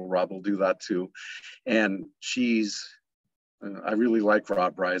features, although Rob will do that too. And I really like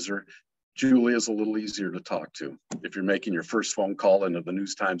Rob Reiser. Julia is a little easier to talk to. If you're making your first phone call into the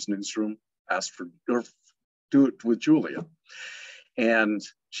News Times newsroom, do it with Julia. And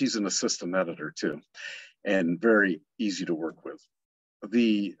she's an assistant editor too, and very easy to work with.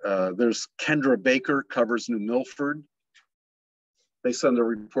 There's Kendra Baker, covers New Milford. They send their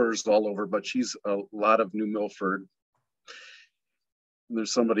reporters all over, but she's a lot of New Milford.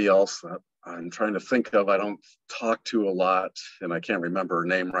 There's somebody else that I'm trying to think of. I don't talk to a lot, and I can't remember her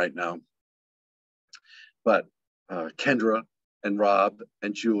name right now. But Kendra and Rob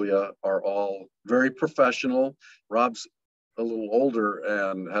and Julia are all very professional. Rob's a little older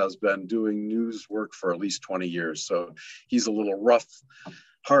and has been doing news work for at least 20 years. So he's a little rough,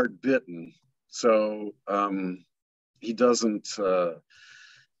 hard bitten. So he doesn't,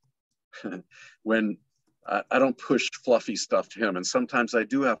 when I don't push fluffy stuff to him, and sometimes I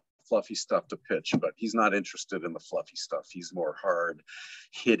do have fluffy stuff to pitch, but he's not interested in the fluffy stuff. He's more hard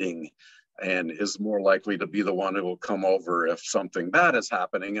hitting and is more likely to be the one who will come over if something bad is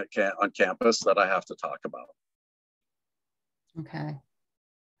happening on campus that I have to talk about. Okay.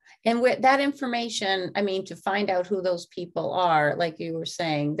 And with that information, I mean, to find out who those people are, like you were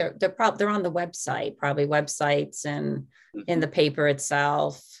saying, they're on the website, probably websites and in the paper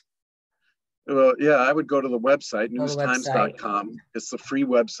itself. Well, yeah, I would go to the website, newstimes.com. It's a free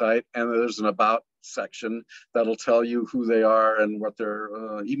website, and there's an about section that'll tell you who they are and what their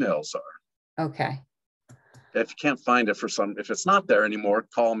emails are. Okay. If you can't find it if it's not there anymore,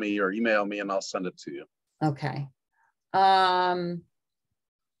 call me or email me and I'll send it to you. Okay.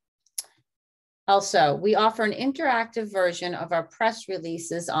 Also, we offer an interactive version of our press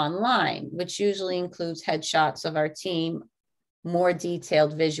releases online, which usually includes headshots of our team, more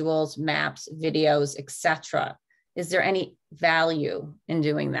detailed visuals, maps, videos, etc. Is there any value in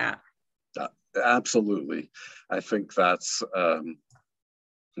doing that? Absolutely. I think that's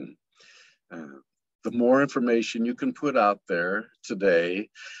the more information you can put out there today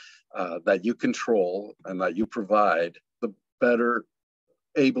that you control and that you provide, the better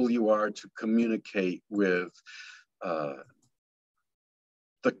able you are to communicate with the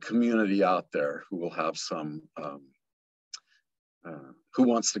community out there who will have some, who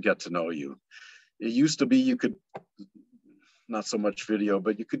wants to get to know you. It used to be you could, not so much video,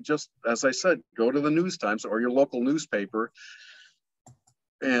 but you could just, as I said, go to the News Times or your local newspaper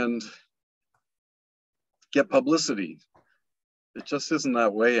and get publicity. It just isn't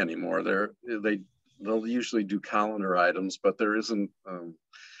that way anymore. They'll usually do calendar items, but there isn't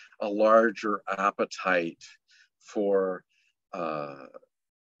a larger appetite for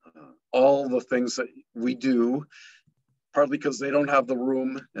all the things that we do, partly because they don't have the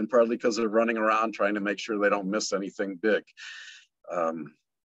room and partly because they're running around trying to make sure they don't miss anything big.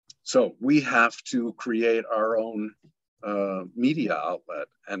 So we have to create our own media outlet,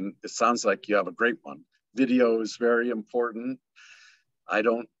 and it sounds like you have a great one. Video is very important. I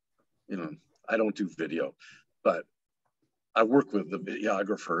don't do video, but I work with the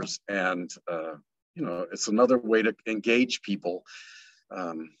videographers, and it's another way to engage people.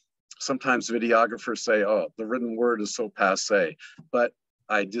 Sometimes videographers say, "Oh, the written word is so passé," but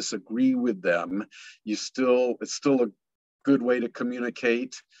I disagree with them. It's still a good way to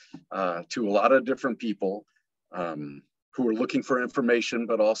communicate to a lot of different people who are looking for information,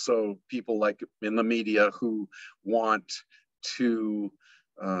 but also people like in the media who want to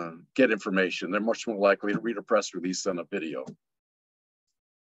get information. They're much more likely to read a press release than a video.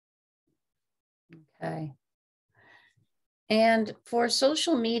 Okay. And for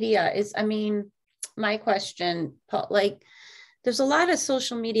social media, my question, like, there's a lot of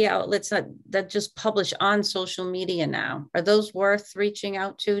social media outlets that just publish on social media now. Are those worth reaching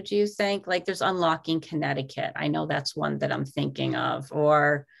out to, do you think? Like, there's Unlocking Connecticut. I know that's one that I'm thinking of,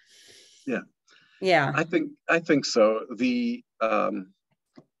 or. Yeah. Yeah. I think so.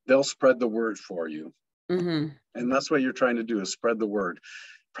 they'll spread the word for you. Mm-hmm. And that's what you're trying to do, is spread the word.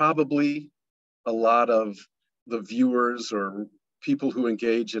 Probably a lot of the viewers or people who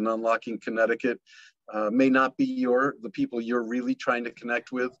engage in Unlocking Connecticut may not be the people you're really trying to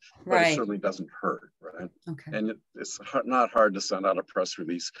connect with, but Right. It certainly doesn't hurt, right? Okay. And it's not hard to send out a press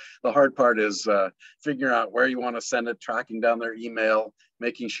release. The hard part is figuring out where you want to send it, tracking down their email,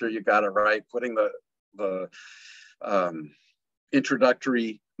 making sure you got it right, putting the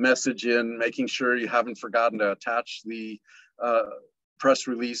introductory message in, making sure you haven't forgotten to attach the press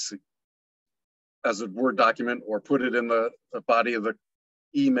release as a Word document or put it in the body of the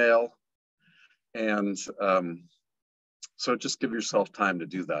email. And so just give yourself time to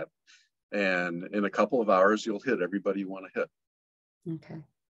do that. And in a couple of hours, you'll hit everybody you want to hit. Okay.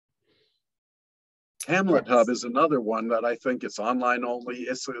 Hamlet Hub is another one that I think it's online only.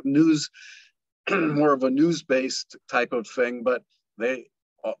 It's a news, more of a news-based type of thing, but they,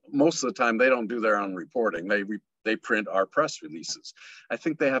 most of the time, they don't do their own reporting. They print our press releases. I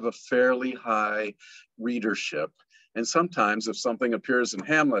think they have a fairly high readership. And sometimes if something appears in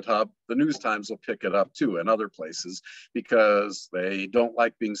Hamlet Hub, the News Times will pick it up too, and other places, because they don't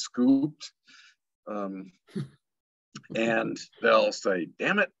like being scooped. And they'll say,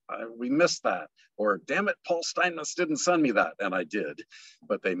 damn it, we missed that. Or damn it, Paul Steinmetz didn't send me that. And I did,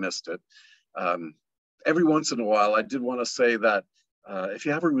 but they missed it. Every once in a while, I did want to say that if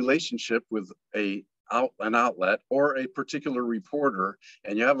you have a relationship with an outlet or a particular reporter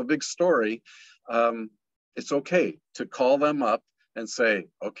and you have a big story, it's okay to call them up and say,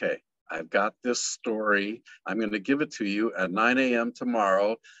 okay, I've got this story. I'm going to give it to you at 9 a.m.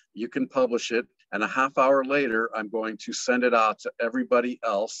 tomorrow. You can publish it. And a half hour later, I'm going to send it out to everybody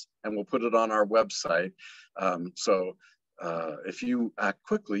else and we'll put it on our website. So if you act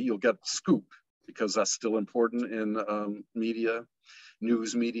quickly, you'll get the scoop, because that's still important in media,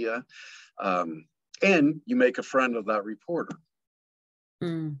 news media. And you make a friend of that reporter.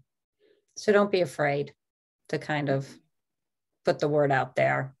 So don't be afraid to kind of put the word out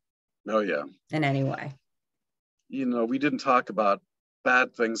there. Oh, yeah. In any way. You know, we didn't talk about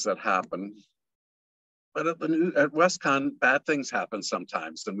bad things that happen, but at WestCon, bad things happen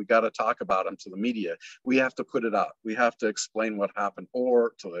sometimes, and we got to talk about them to the media. We have to put it out. We have to explain what happened,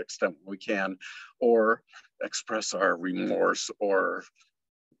 or to the extent we can, or express our remorse, or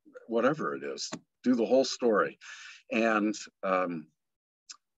whatever it is. Do the whole story. And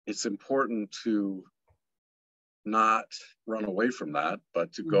it's important to not run away from that,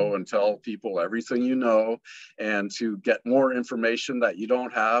 but to go and tell people everything you know, and to get more information that you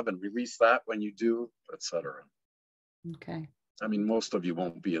don't have and release that when you do, etc. Okay. I mean, most of you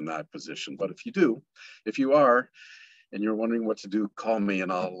won't be in that position, but if you do, if you are, and you're wondering what to do, call me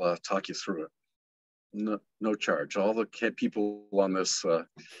and I'll talk you through it. No charge. All the people on this,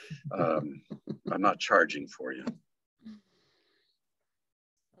 I'm not charging for you.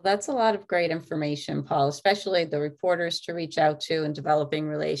 That's a lot of great information, Paul, especially the reporters to reach out to and developing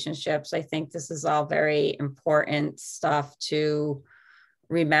relationships. I think this is all very important stuff to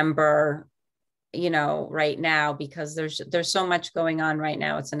remember, you know, right now, because there's so much going on right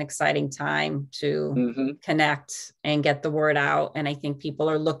now. It's an exciting time to connect and get the word out. And I think people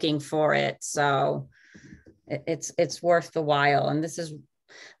are looking for it. So it's worth the while. And this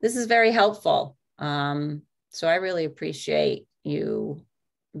is very helpful. So I really appreciate you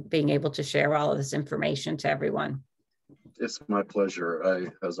being able to share all of this information to everyone. It's my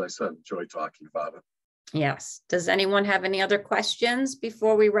pleasure. As I said, enjoy talking about it. Yes. Does anyone have any other questions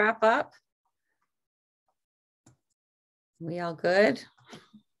before we wrap up? We all good?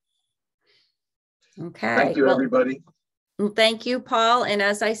 Okay. Thank you, everybody. Thank you, Paul. And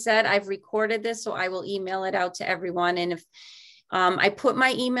as I said, I've recorded this, so I will email it out to everyone. And if I put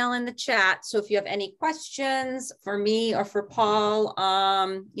my email in the chat. So if you have any questions for me or for Paul,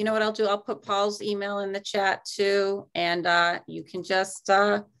 you know what I'll do? I'll put Paul's email in the chat too. And you can just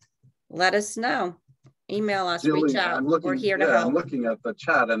let us know. Email us, Jillian, reach out. We're here to help. I'm looking at the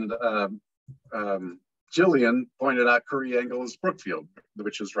chat, and Jillian pointed out Curry Engel is Brookfield,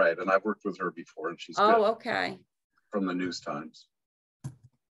 which is right. And I've worked with her before, and she's good. Okay. From the News Times.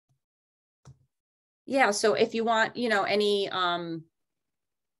 Yeah, so if you want, you know, any,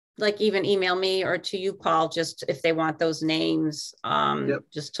 like even email me or to you, Paul, just if they want those names,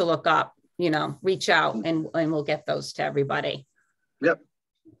 just to look up, you know, reach out and we'll get those to everybody. Yep.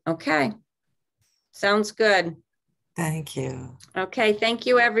 Okay. Sounds good. Thank you. Okay. Thank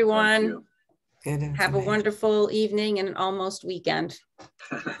you, everyone. Thank you. Good. Have a wonderful evening and almost weekend.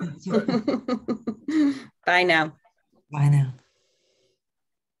 Bye now. Bye now.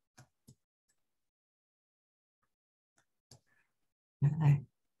 Bye.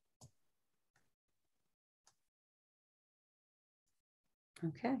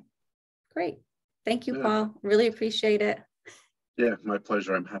 Okay, great. Thank you, Yeah. Paul. Really appreciate it. Yeah, my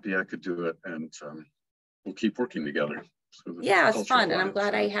pleasure. I'm happy I could do it, and we'll keep working together. So Yeah, it's fun, and I'm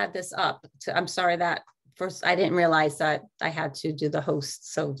glad I had this up. I'm sorry that first I didn't realize that I had to do the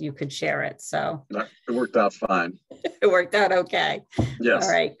host so you could share it. So it worked out fine. It worked out okay. Yes. All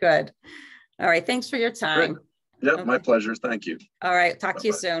right, good. All right, thanks for your time. Great. Yep, Okay. my pleasure. Thank you. All right, talk to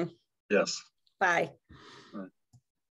you Bye-bye. soon. Yes. Bye.